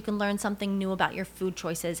lessons, you can learn something new about your food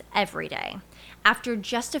choices every day. After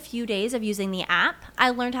just a few days of using the app,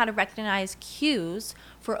 I learned how to recognize cues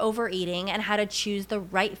for overeating and how to choose the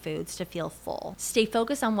right foods to feel full. Stay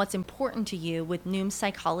focused on what's important to you with Noom's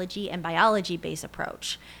psychology and biology-based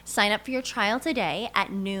approach. Sign up for your trial today at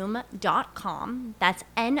Noom.com. That's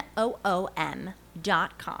Noom.com.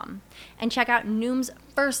 And check out Noom's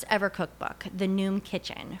first ever cookbook, The Noom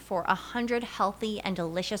Kitchen, for 100 healthy and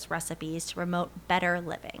delicious recipes to promote better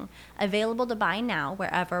living. Available to buy now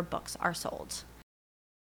wherever books are sold.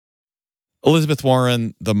 Elizabeth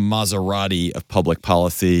Warren, the Maserati of public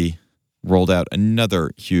policy, rolled out another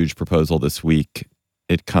huge proposal this week.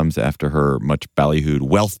 It comes after her much ballyhooed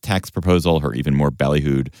wealth tax proposal, her even more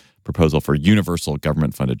ballyhooed proposal for universal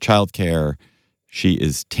government-funded childcare. She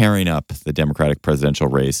is tearing up the Democratic presidential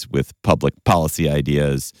race with public policy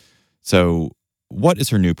ideas. So what is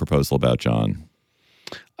her new proposal about, John?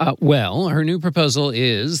 Well, her new proposal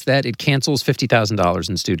is that it cancels $50,000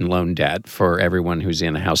 in student loan debt for everyone who's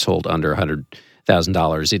in a household under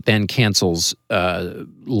 $100,000. It then cancels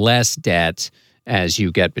less debt as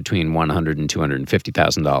you get between $100,000 and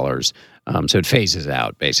 $250,000. So it phases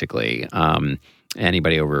out, basically.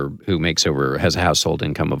 Anybody who has a household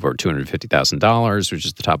income of over $250,000, which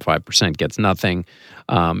is the top 5%, gets nothing.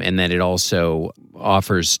 And then it also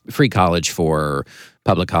offers free college for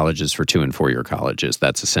public colleges for 2- and 4-year colleges.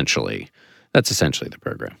 That's essentially the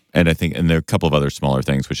program. And I think, and there are a couple of other smaller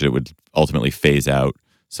things, which it would ultimately phase out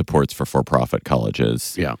supports for-profit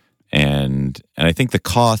colleges. Yeah. And I think the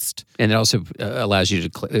cost... And it also allows you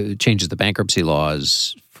to changes the bankruptcy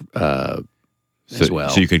laws as well.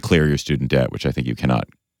 So you could clear your student debt, which I think you cannot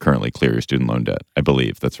currently clear your student loan debt. I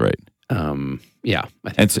believe that's right. Yeah.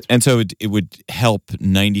 And so it would help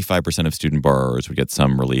 95% of student borrowers would get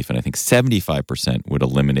some relief, and I think 75% would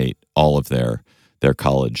eliminate all of their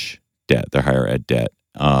college debt, their higher ed debt,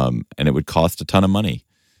 and it would cost a ton of money.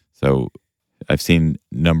 So I've seen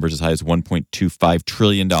numbers as high as $1.25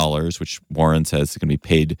 trillion, which Warren says is going to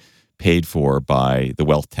be paid for by the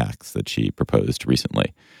wealth tax that she proposed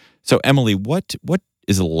recently. So, Emily, what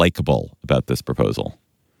is likable about this proposal?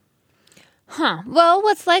 Well,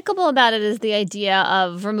 what's likable about it is the idea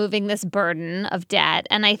of removing this burden of debt.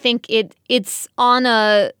 And I think it's on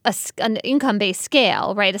an income-based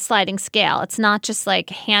scale, right? A sliding scale. It's not just like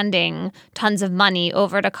handing tons of money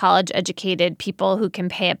over to college-educated people who can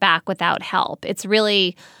pay it back without help. It's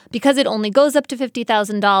really, because it only goes up to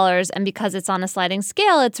 $50,000 and because it's on a sliding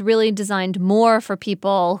scale, it's really designed more for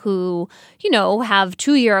people who, have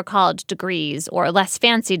 2-year college degrees or less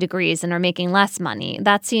fancy degrees and are making less money.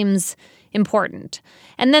 That seems important.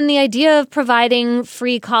 And then the idea of providing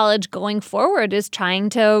free college going forward is trying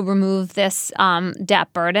to remove this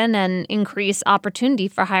debt burden and increase opportunity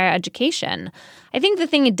for higher education. I think the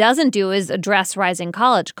thing it doesn't do is address rising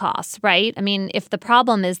college costs, right? I mean, if the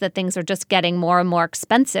problem is that things are just getting more and more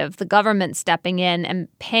expensive, the government stepping in and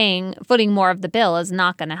footing more of the bill is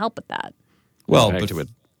not going to help with that. Well, but it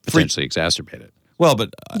would potentially exacerbate it. Well,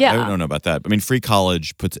 but yeah. I don't know about that. I mean, free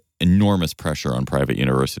college puts enormous pressure on private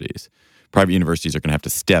universities. Private universities are going to have to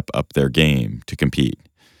step up their game to compete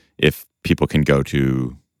if people can go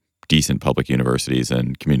to decent public universities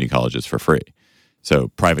and community colleges for free. So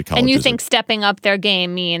private colleges... And you think stepping up their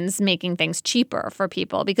game means making things cheaper for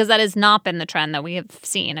people? Because that has not been the trend that we have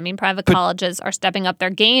seen. I mean, private colleges are stepping up their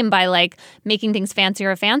game by making things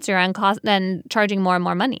fancier and charging more and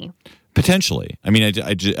more money. Potentially. I mean,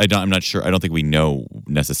 I'm not sure. I don't think we know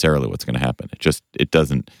necessarily what's going to happen. It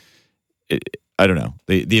doesn't... I don't know.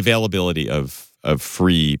 The availability of of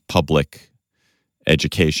free public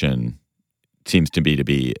education seems to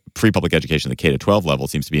be free public education at the K-12 level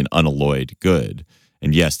seems to be an unalloyed good.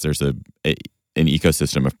 And yes, there's an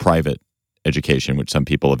ecosystem of private education which some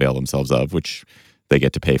people avail themselves of, which they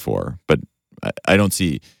get to pay for. But I don't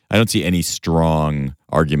see any strong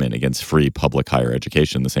argument against free public higher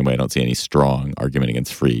education the same way I don't see any strong argument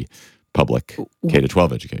against free public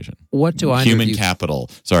K-12 education. What do I Human capital.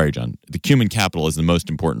 Sorry, John. The human capital is the most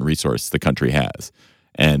important resource the country has.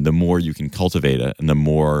 And the more you can cultivate it and the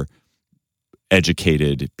more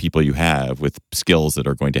educated people you have with skills that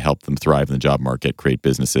are going to help them thrive in the job market, create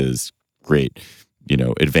businesses, create,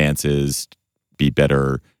 advances, be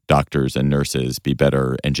better doctors and nurses, be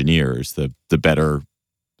better engineers, the better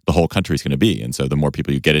the whole country is going to be. And so the more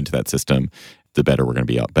people you get into that system, the better we're going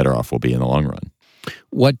to be, better off we'll be in the long run.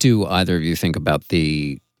 What do either of you think about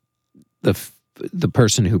the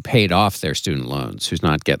person who paid off their student loans, who's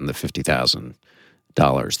not getting the $50,000?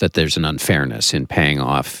 That there's an unfairness in paying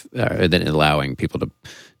off, than allowing people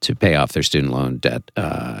to pay off their student loan debt,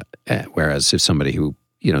 whereas if somebody who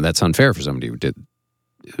that's unfair for somebody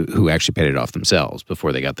who actually paid it off themselves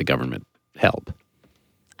before they got the government help.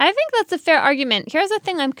 I think that's a fair argument. Here's the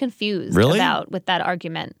thing I'm confused about with that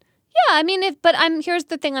argument. Yeah, I mean, here's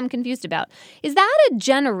the thing I'm confused about. Is that a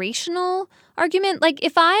generational argument? Like,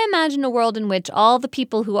 if I imagine a world in which all the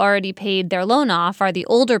people who already paid their loan off are the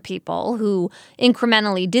older people who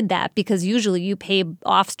incrementally did that, because usually you pay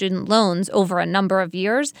off student loans over a number of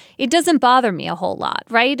years, it doesn't bother me a whole lot,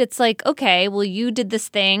 right? It's like, okay, well, you did this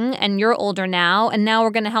thing and you're older now, and now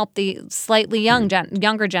we're going to help the slightly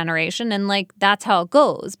younger generation, and like, that's how it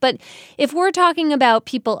goes. But if we're talking about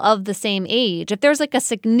people of the same age, if there's like a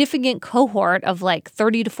significant cohort of like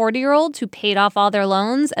 30 to 40-year-olds who paid off all their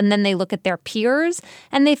loans and then they look at their peers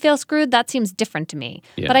and they feel screwed, that seems different to me.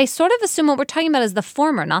 Yeah. But I sort of assume what we're talking about is the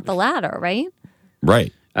former, not the latter, right?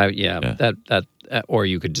 Right. That or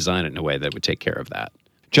you could design it in a way that would take care of that.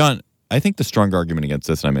 John, I think the stronger argument against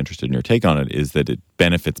this, and I'm interested in your take on it, is that it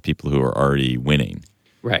benefits people who are already winning.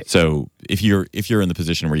 Right. So if you're in the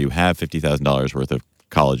position where you have $50,000 worth of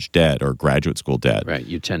college debt or graduate school debt, right,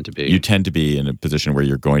 you tend to be in a position where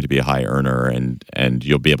you're going to be a high earner, and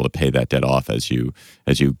you'll be able to pay that debt off as you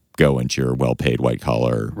go into your well-paid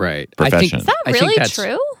white-collar profession. Is that really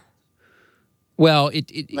true? Well,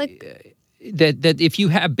 that if you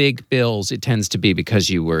have big bills, it tends to be because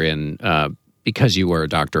you were a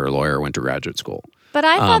doctor or lawyer or went to graduate school. But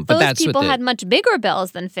I thought those people had much bigger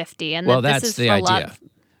bills than 50, and that's this is the for idea. love.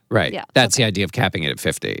 Right. Yeah, That's the idea of capping it at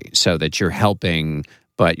 50, so that you're helping,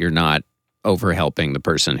 but you're not over-helping the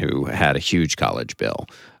person who had a huge college bill.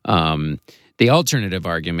 The alternative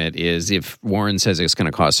argument is if Warren says it's going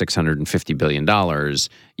to cost $650 billion,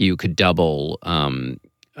 you could double the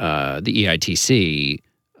EITC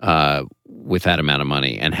with that amount of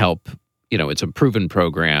money and help. It's a proven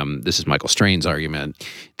program. This is Michael Strain's argument,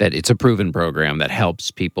 that it's a proven program that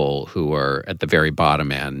helps people who are at the very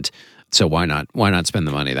bottom end. So why not spend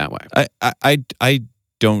the money that way? I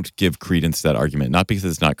don't give credence to that argument, not because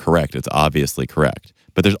it's not correct. It's obviously correct.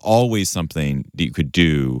 But there's always something that you could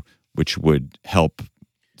do which would help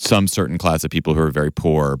some certain class of people who are very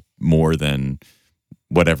poor more than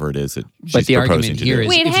whatever it is that she's proposing to do.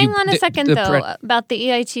 Wait, hang on a second, about the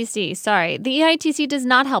EITC. Sorry. The EITC does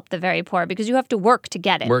not help the very poor because you have to work to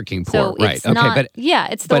get it. Working poor, so right. It's not,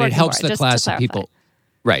 it's the but working it helps poor, the class of people.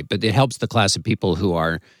 Right, but it helps the class of people who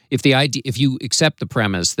are, if you accept the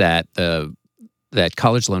premise that that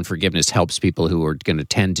college loan forgiveness helps people who are going to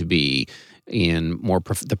tend to be in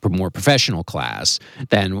the more professional class,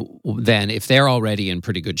 then if they're already in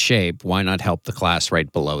pretty good shape, why not help the class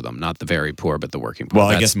right below them, not the very poor, but the working poor? Well,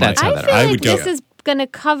 I guess I feel like this is going to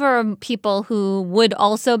cover people who would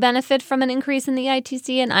also benefit from an increase in the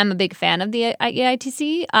EITC, and I'm a big fan of the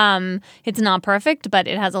EITC. It's not perfect, but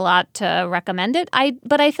it has a lot to recommend it.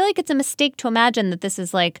 But I feel like it's a mistake to imagine that this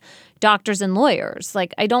is like doctors and lawyers.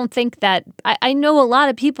 Like, I don't think that I know a lot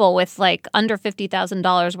of people with like under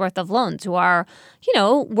 $50,000 worth of loans who are,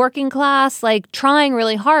 working class, like trying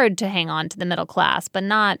really hard to hang on to the middle class, but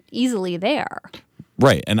not easily there.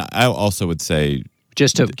 Right, and I also would say,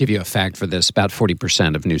 just to give you a fact for this, about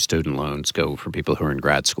 40% of new student loans go for people who are in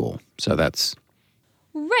grad school. So that's...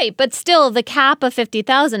 Right, but still, the cap of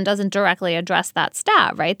 $50,000 doesn't directly address that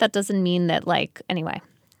stat, right? That doesn't mean that, anyway.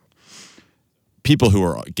 People who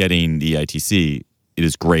are getting the EITC, it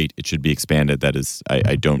is great. It should be expanded. That is,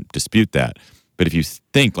 I don't dispute that. But if you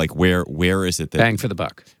think, where is it that... Bang for the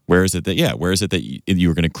buck. Where is it that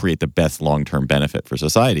you're going to create the best long-term benefit for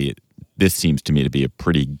society? This seems to me to be a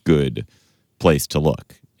pretty good place to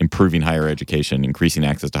look. Improving higher education, increasing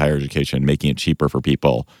access to higher education, making it cheaper for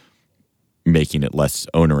people. making it less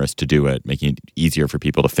onerous to do it, making it easier for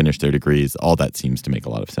people to finish their degrees. All that seems to make a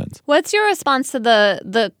lot of sense. What's your response to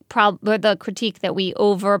the critique that we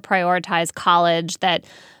over prioritize college, that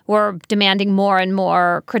we're demanding more and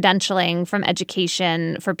more credentialing from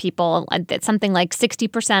education for people? That something like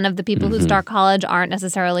 60% of the people who start college aren't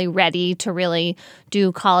necessarily ready to really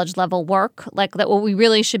do college level work. Like, that what we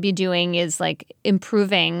really should be doing is like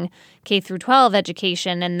improving K through 12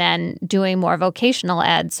 education and then doing more vocational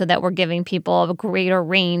ed so that we're giving people a greater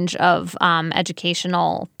range of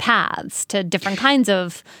educational paths to different kinds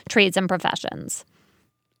of trades and professions.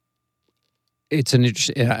 It's an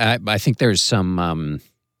interesting. I think there's some.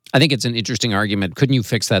 I think it's an interesting argument. Couldn't you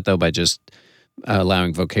fix that though by just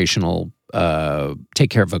allowing vocational, take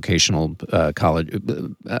care of vocational college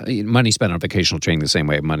money spent on vocational training the same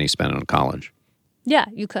way money spent on college? Yeah,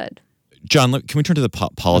 you could. John, can we turn to the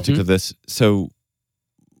politics of this? So,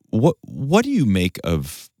 what do you make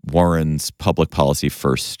of Warren's public policy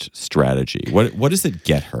first strategy? What does it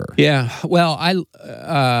get her? Yeah, well, I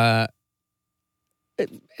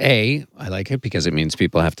like it because it means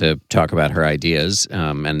people have to talk about her ideas,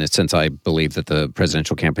 and since I believe that the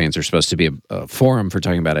presidential campaigns are supposed to be a forum for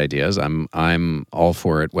talking about ideas, I'm all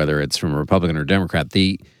for it, whether it's from a Republican or Democrat.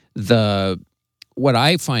 What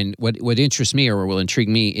I find, what interests me or will intrigue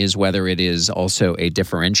me is whether it is also a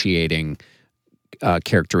differentiating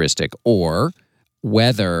characteristic, or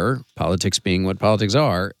whether, politics being what politics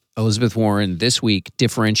are, Elizabeth Warren this week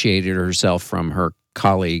differentiated herself from her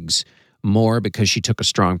colleagues more because she took a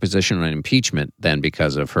strong position on impeachment than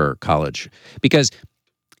because of her college. Because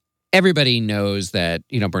everybody knows that,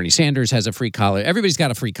 Bernie Sanders has a free college. Everybody's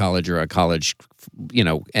got a free college or a college,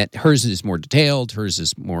 hers is more detailed, hers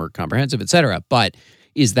is more comprehensive, et cetera. But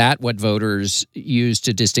is that what voters use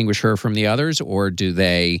to distinguish her from the others? Or do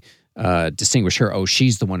they distinguish her,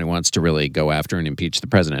 she's the one who wants to really go after and impeach the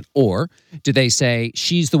president? Or do they say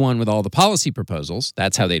she's the one with all the policy proposals?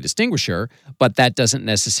 That's how they distinguish her, but that doesn't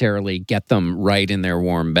necessarily get them right in their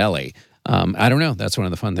warm belly. I don't know. That's one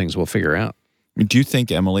of the fun things we'll figure out. Do you think,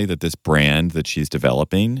 Emily, that this brand that she's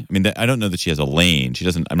developing, I don't know that she has a lane.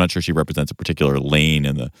 I'm not sure she represents a particular lane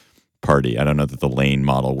in the party. I don't know that the lane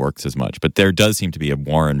model works as much, but there does seem to be a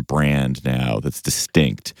Warren brand now that's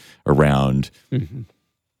distinct around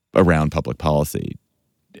public policy.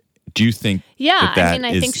 Do you think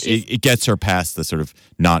I think it gets her past the sort of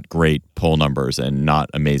not great poll numbers and not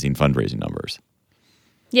amazing fundraising numbers?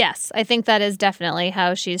 Yes, I think that is definitely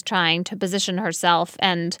how she's trying to position herself.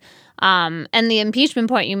 And the impeachment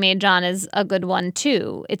point you made, John, is a good one,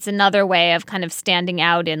 too. It's another way of kind of standing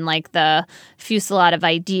out in like the fusillade of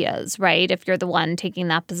ideas, right? If you're the one taking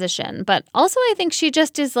that position. But also, I think she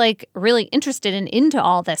just is like really interested and into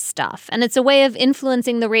all this stuff. And it's a way of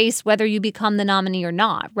influencing the race, whether you become the nominee or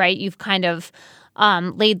not, right? You've kind of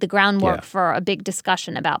laid the groundwork for a big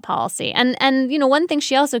discussion about policy. And one thing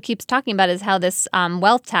she also keeps talking about is how this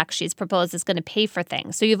wealth tax she's proposed is going to pay for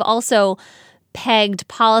things. So you've also pegged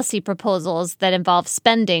policy proposals that involve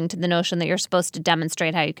spending to the notion that you're supposed to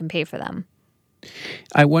demonstrate how you can pay for them.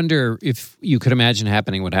 I wonder if you could imagine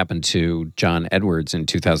happening what happened to John Edwards in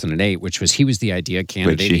 2008, which was he was the idea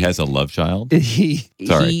candidate. Wait, she has a love child? He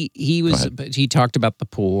talked about the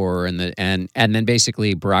poor and then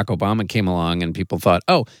basically Barack Obama came along and people thought,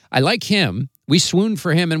 I like him. We swoon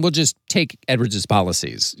for him and we'll just take Edwards'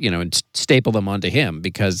 policies, and staple them onto him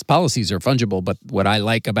because policies are fungible. But what I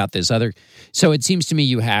like about this other, so it seems to me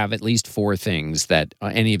you have at least four things that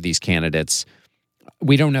any of these candidates,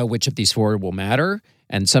 we don't know which of these four will matter.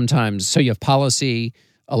 And sometimes, so you have policy,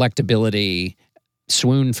 electability,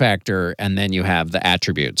 swoon factor, and then you have the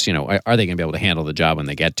attributes. Are they going to be able to handle the job when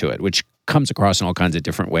they get to it, which comes across in all kinds of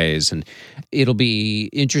different ways. And it'll be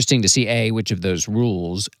interesting to see, A, which of those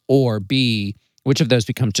rules, or B, which of those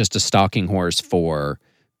becomes just a stalking horse for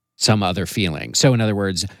some other feeling. So in other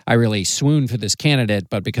words, I really swoon for this candidate,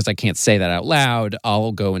 but because I can't say that out loud,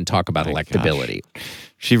 I'll go and talk about electability. Gosh.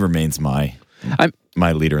 She remains my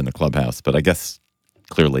leader in the clubhouse, but I guess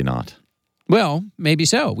clearly not. Well, maybe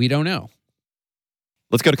so. We don't know.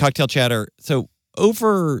 Let's go to Cocktail Chatter. So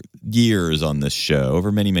over years on this show,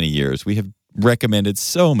 over many, many years, we have recommended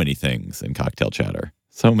so many things in Cocktail Chatter.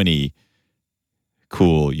 So many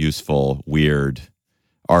cool, useful, weird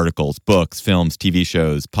articles, books, films, TV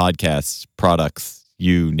shows, podcasts, products,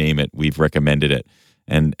 you name it, we've recommended it.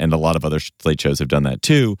 And a lot of other Slate shows have done that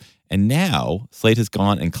too. And now Slate has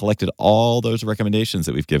gone and collected all those recommendations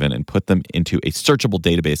that we've given and put them into a searchable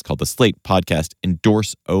database called the Slate Podcast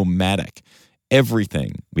Endorse-O-Matic.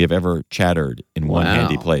 Everything we have ever chattered in one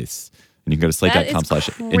handy place. And you can go to That is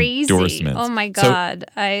slate.com/endorsements. Oh my So- God.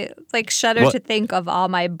 I shudder to think of all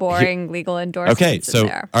my boring legal endorsements Okay, in so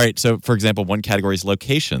there. all right, so for example, one category is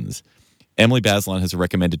locations. Emily Bazelon has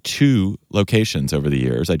recommended 2 locations over the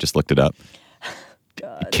years. I just looked it up.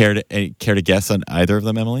 God. Care to guess on either of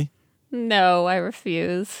them, Emily? No, I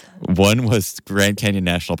refuse. One was Grand Canyon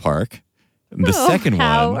National Park. The second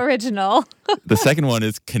How one, original. the second one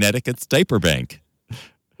is Connecticut's Diaper Bank.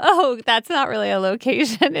 Oh, that's not really a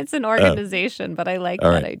location. It's an organization, but I like All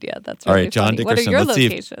that right. idea. That's All really right, John funny. What are Dickerson. your Let's see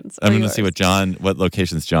locations? I'm Or going to see yours? what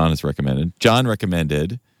locations John has recommended. John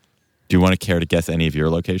recommended. Do you want to care to guess any of your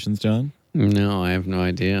locations, John? No, I have no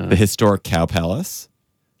idea. The historic Cow Palace,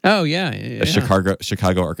 Oh, yeah. a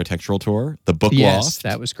Chicago architectural tour, the Book Yes, Loft,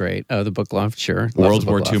 that was great. Oh, the book loft, sure. Love World the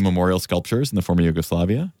War book II loft. memorial sculptures in the former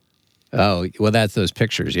Yugoslavia, Oh, well, that's those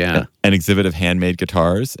pictures, yeah. an exhibit of handmade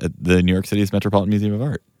guitars at the New York City's Metropolitan Museum of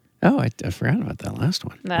Art. Oh, I forgot about that last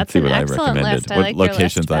one. That's See an what I excellent recommended. list. I What like your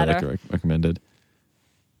locations list I better. recommended.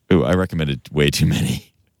 Ooh, I recommended way too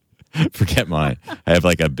many. Forget mine. I have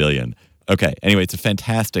like a billion. Okay. Anyway, it's a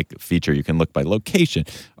fantastic feature. You can look by location,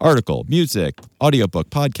 article, music, audiobook,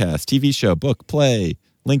 podcast, TV show, book, play,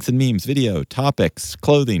 links and memes, video, topics,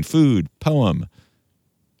 clothing, food, poem,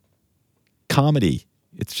 comedy.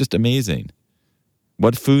 It's just amazing.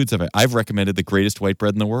 What foods have I've recommended the greatest white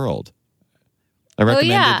bread in the world. I Oh,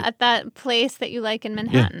 recommended yeah, at that place that you like in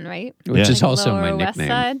Manhattan, right? Which Yeah. is also my Lower West nickname.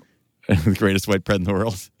 Side. the greatest white bread in the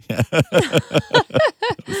world. Yeah.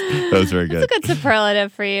 That was very good. That's a good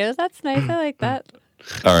superlative for you. That's nice. I like that.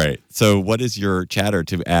 All right. So what is your chatter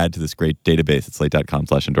to add to this great database at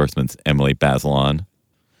slate.com/endorsements, Emily Bazelon?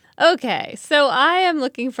 Okay, so I am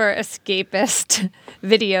looking for escapist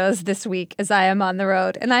videos this week as I am on the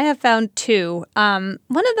road, and I have found 2. One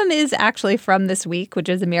of them is actually from this week, which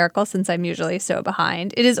is a miracle since I'm usually so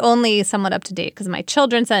behind. It is only somewhat up to date because my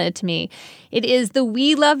children sent it to me. It is the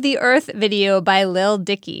We Love the Earth video by Lil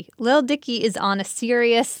Dicky. Lil Dicky is on a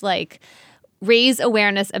serious, raise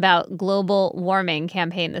awareness about global warming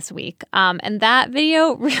campaign this week. And that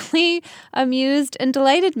video really amused and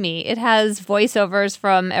delighted me. It has voiceovers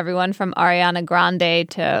from everyone from Ariana Grande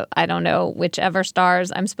to, I don't know, whichever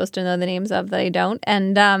stars I'm supposed to know the names of that I don't.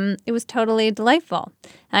 And it was totally delightful.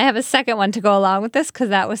 I have a second one to go along with this because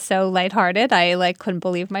that was so lighthearted. I couldn't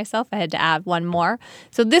believe myself. I had to add one more.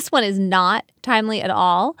 So this one is not timely at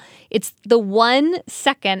all. It's the 1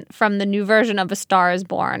 second from the new version of A Star is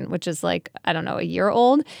Born, which is a year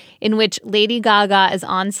old, in which Lady Gaga is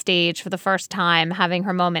on stage for the first time having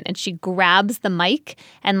her moment and she grabs the mic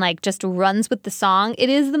and just runs with the song. It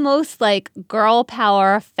is the most girl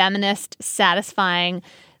power, feminist, satisfying,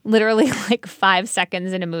 literally 5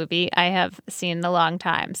 seconds in a movie I have seen in a long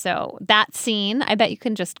time. So that scene, I bet you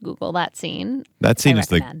can just Google that scene. That scene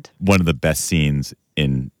is recommend. one of the best scenes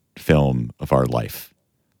in film of our life.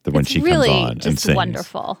 When It's she really comes on and just sings.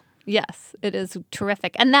 wonderful. Yes, it is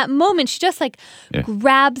terrific. And that moment, she just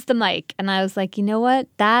grabs the mic. And I was like, you know what?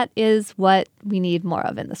 That is what we need more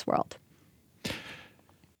of in this world.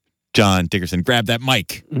 John Dickerson, grab that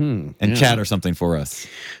mic and chatter something for us.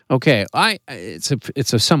 Okay,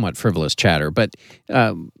 it's a somewhat frivolous chatter, but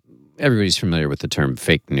everybody's familiar with the term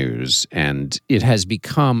fake news, and it has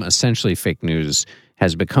become essentially fake news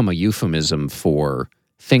has become a euphemism for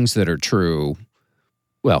things that are true.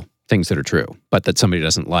 Well, things that are true, but that somebody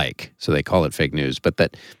doesn't like, so they call it fake news. But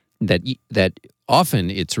that often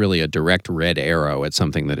it's really a direct red arrow at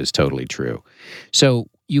something that is totally true. So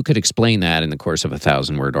you could explain that in the course of a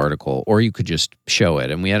 1,000-word article, or you could just show it.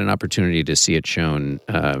 And we had an opportunity to see it shown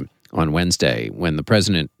on Wednesday when the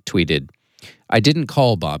president tweeted, "I didn't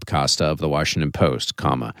call Bob Costa of the Washington Post,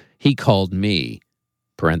 comma. He called me,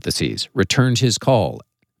 parentheses, returned his call,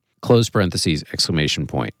 close parentheses, exclamation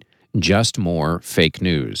point. Just more fake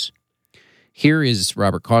news." Here is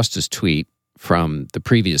Robert Costa's tweet from the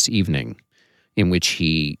previous evening in which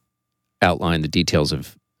he outlined the details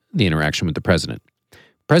of the interaction with the president.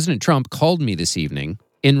 "President Trump called me this evening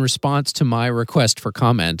in response to my request for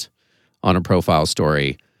comment on a profile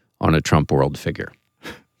story on a Trump world figure."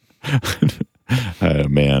 Oh,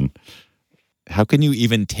 man. How can you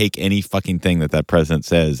even take any fucking thing that president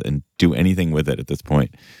says and do anything with it at this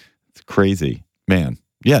point? It's crazy. Man.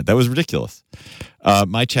 Yeah, that was ridiculous.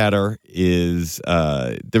 My chatter is,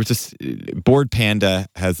 there was this, Bored Panda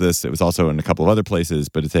has this. It was also in a couple of other places,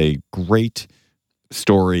 but it's a great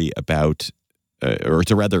story about, or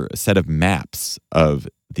it's a set of maps of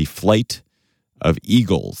the flight of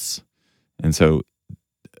eagles. And so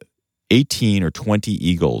 18 or 20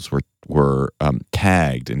 eagles were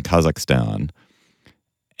tagged in Kazakhstan,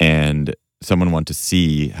 and someone wanted to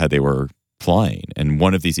see how they were flying. And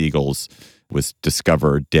one of these eagles was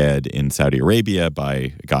discovered dead in Saudi Arabia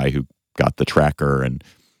by a guy who got the tracker and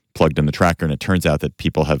plugged in the tracker. And it turns out that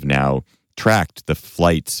people have now tracked the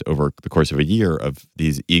flights over the course of a year of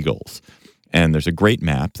these eagles. And there's a great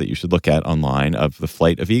map that you should look at online of the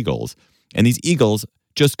flight of eagles. And these eagles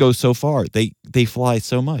just go so far. They fly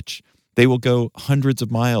so much. They will go hundreds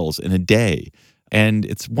of miles in a day. And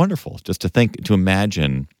it's wonderful just to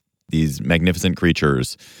imagine these magnificent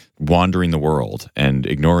creatures wandering the world and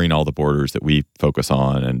ignoring all the borders that we focus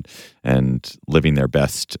on and living their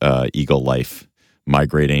best eagle life,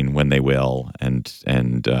 migrating when they will. And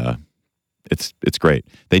it's great.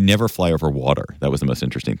 They never fly over water. That was the most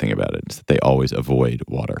interesting thing about it, is that they always avoid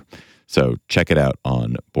water. So check it out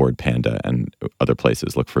on Bored Panda and other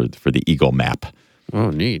places. Look for the eagle map. Oh,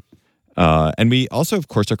 neat. And we also, of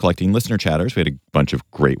course, are collecting listener chatters. We had a bunch of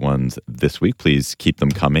great ones this week. Please keep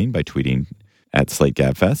them coming by tweeting at Slate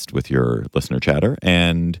Gabfest with your listener chatter.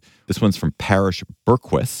 And this one's from Parrish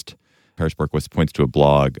Berquist. Parrish Berquist points to a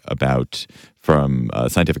blog from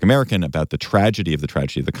Scientific American about the tragedy of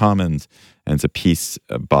the commons. And it's a piece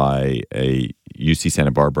by a UC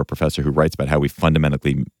Santa Barbara professor who writes about how we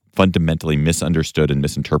fundamentally misunderstood and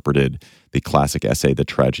misinterpreted the classic essay, The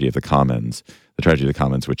Tragedy of the Commons. The Tragedy of the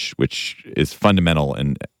Commons, which is fundamental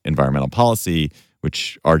in environmental policy,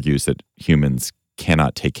 which argues that humans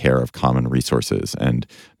cannot take care of common resources. And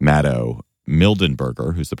Maddo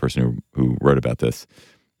Mildenberger, who's the person who wrote about this,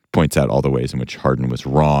 points out all the ways in which Hardin was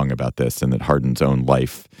wrong about this and that Hardin's own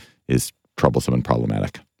life is troublesome and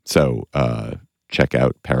problematic. So check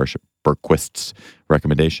out Parrish Berquist's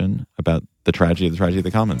recommendation about the tragedy of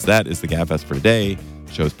the commons. That is the Gabfest for today.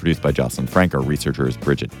 The show is produced by Jocelyn Frank. Our researcher is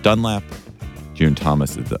Bridget Dunlap. June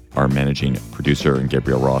Thomas is our managing producer, and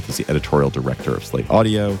Gabriel Roth is the editorial director of Slate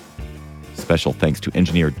Audio. Special thanks to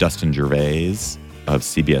engineer Dustin Gervais of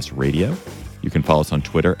CBS Radio. You can follow us on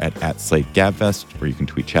Twitter at @SlateGabfest, or you can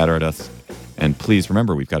tweet chatter at us. And please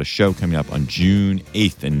remember, we've got a show coming up on June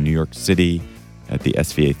 8th in New York City at the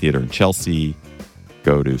SVA Theater in Chelsea.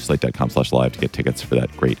 Go to slate.com/live to get tickets for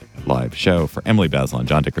that great live show. For Emily Bazelon,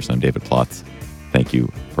 John Dickerson, David Plotz, thank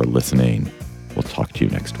you for listening. We'll talk to you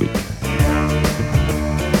next week.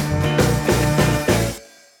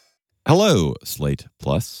 Hello, Slate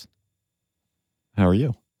Plus. How are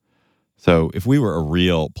you? So if we were a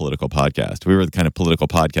real political podcast, we were the kind of political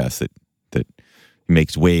podcast that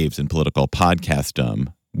makes waves in political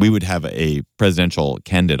podcastdom, we would have a presidential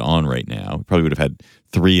candidate on right now. We probably would have had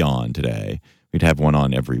 3 on today. We'd have one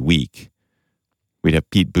on every week. We'd have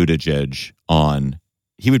Pete Buttigieg on.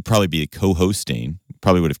 He would probably be co-hosting,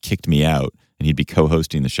 probably would have kicked me out, and he'd be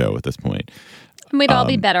co-hosting the show at this point. And we'd all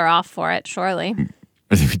be better off for it, surely.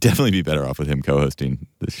 We'd definitely be better off with him co-hosting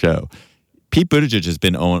the show. Pete Buttigieg has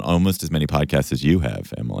been on almost as many podcasts as you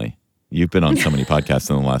have, Emily. You've been on so many podcasts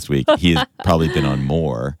in the last week. He has probably been on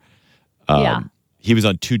more. Yeah. He was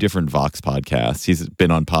on 2 different Vox podcasts. He's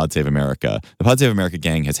been on Pod Save America. The Pod Save America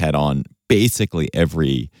gang has had on basically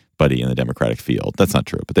everybody in the Democratic field. That's not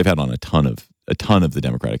true, but they've had on a ton of the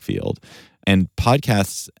Democratic field. And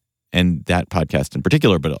podcasts, and that podcast in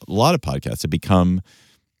particular, but a lot of podcasts have become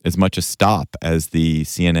as much a stop as the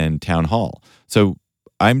CNN town hall. So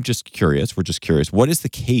we're just curious, what is the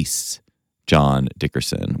case, John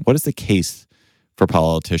Dickerson? What is the case for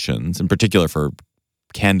politicians, in particular for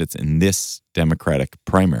candidates in this Democratic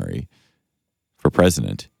primary for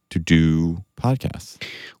president, to do podcasts?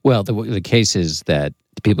 Well, the case is that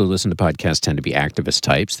the people who listen to podcasts tend to be activist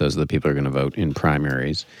types. Those are the people who are going to vote in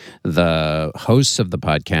primaries. The hosts of the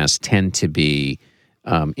podcast tend to be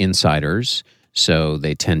insiders, so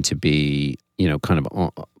they tend to be, kind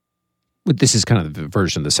of. This is kind of the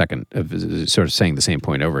version of the second of sort of saying the same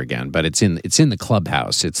point over again, but it's in the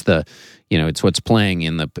clubhouse. It's it's what's playing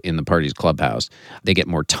in the party's clubhouse. They get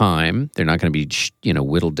more time. They're not going to be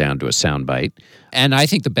whittled down to a soundbite. And I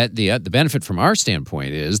think the benefit from our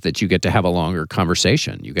standpoint is that you get to have a longer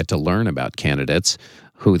conversation. You get to learn about candidates,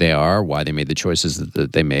 who they are, why they made the choices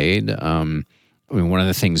that they made. One of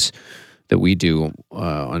the things that we do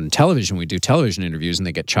on television, we do television interviews and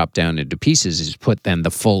they get chopped down into pieces, is put then the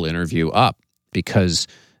full interview up, because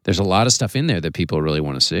there's a lot of stuff in there that people really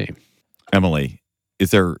want to see. Emily,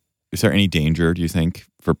 is there any danger, do you think,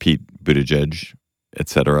 for Pete Buttigieg, et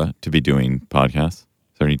cetera, to be doing podcasts?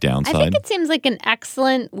 Is there any downside? I think it seems like an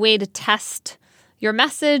excellent way to test your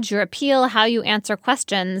message, your appeal, how you answer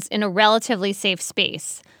questions in a relatively safe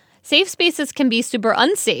space. Safe spaces can be super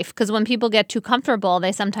unsafe because when people get too comfortable,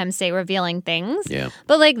 they sometimes say revealing things. Yeah.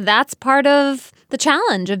 But that's part of the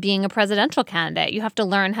challenge of being a presidential candidate. You have to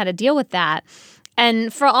learn how to deal with that.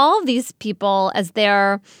 And for all of these people, as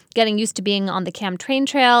they're getting used to being on the campaign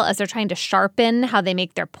trail, as they're trying to sharpen how they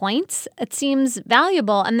make their points, it seems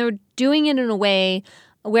valuable. And they're doing it in a way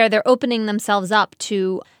where they're opening themselves up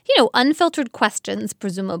to, unfiltered questions,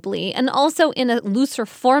 presumably, and also in a looser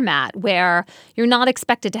format where you're not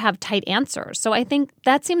expected to have tight answers. So I think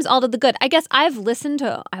that seems all to the good. I guess I've listened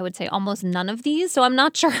to, I would say, almost none of these, so I'm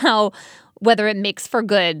not sure whether it makes for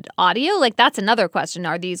good audio. Like, that's another question.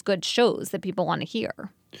 Are these good shows that people want to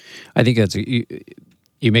hear? I think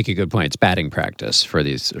you make a good point. It's batting practice for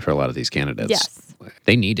a lot of these candidates. Yes.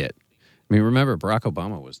 They need it. I mean, remember, Barack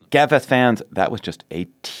Obama was... GabFest fans, that was just a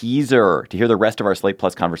teaser. To hear the rest of our Slate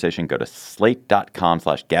Plus conversation, go to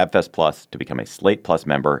slate.com/GabFest Plus to become a Slate Plus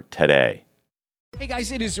member today. Hey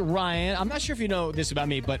guys, it is Ryan. I'm not sure if you know this about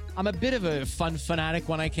me, but I'm a bit of a fun fanatic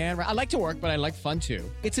when I can. I like to work, but I like fun too.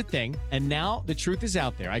 It's a thing. And now the truth is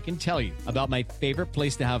out there. I can tell you about my favorite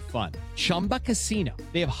place to have fun. Chumba Casino.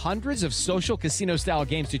 They have hundreds of social casino style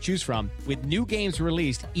games to choose from with new games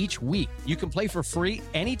released each week. You can play for free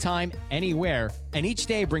anytime, anywhere. And each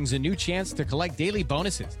day brings a new chance to collect daily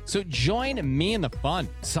bonuses. So join me in the fun.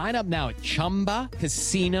 Sign up now at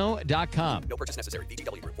ChumbaCasino.com. No purchase necessary.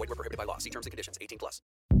 VGW Group. Void where prohibited by law. See terms and conditions. 18+.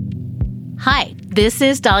 Hi, this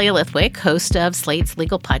is Dahlia Lithwick, host of Slate's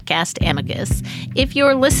legal podcast, Amicus. If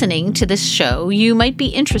you're listening to this show, you might be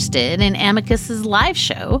interested in Amicus's live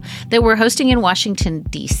show that we're hosting in Washington,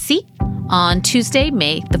 D.C. on Tuesday,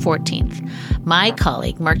 May the 14th. My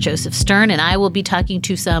colleague, Mark Joseph Stern, and I will be talking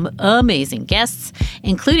to some amazing guests,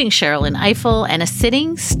 including Sherrilyn Ifill and a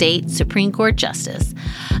sitting state Supreme Court justice,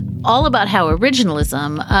 all about how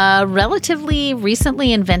originalism, a relatively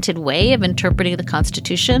recently invented way of interpreting the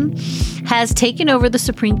Constitution, has taken over the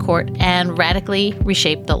Supreme Court and radically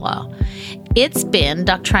reshaped the law. It's been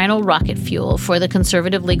doctrinal rocket fuel for the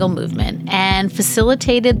conservative legal movement and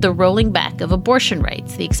facilitated the rolling back of abortion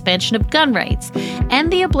rights, the expansion of gun rights,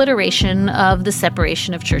 and the obliteration of the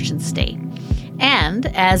separation of church and state. And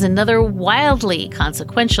as another wildly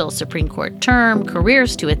consequential Supreme Court term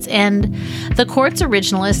careers to its end, the court's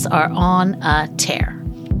originalists are on a tear.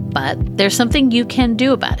 But there's something you can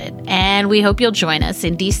do about it, and we hope you'll join us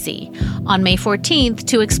in D.C. on May 14th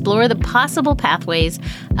to explore the possible pathways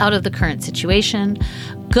out of the current situation.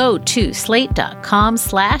 Go to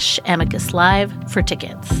slate.com/Amicus Live for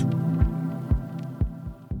tickets.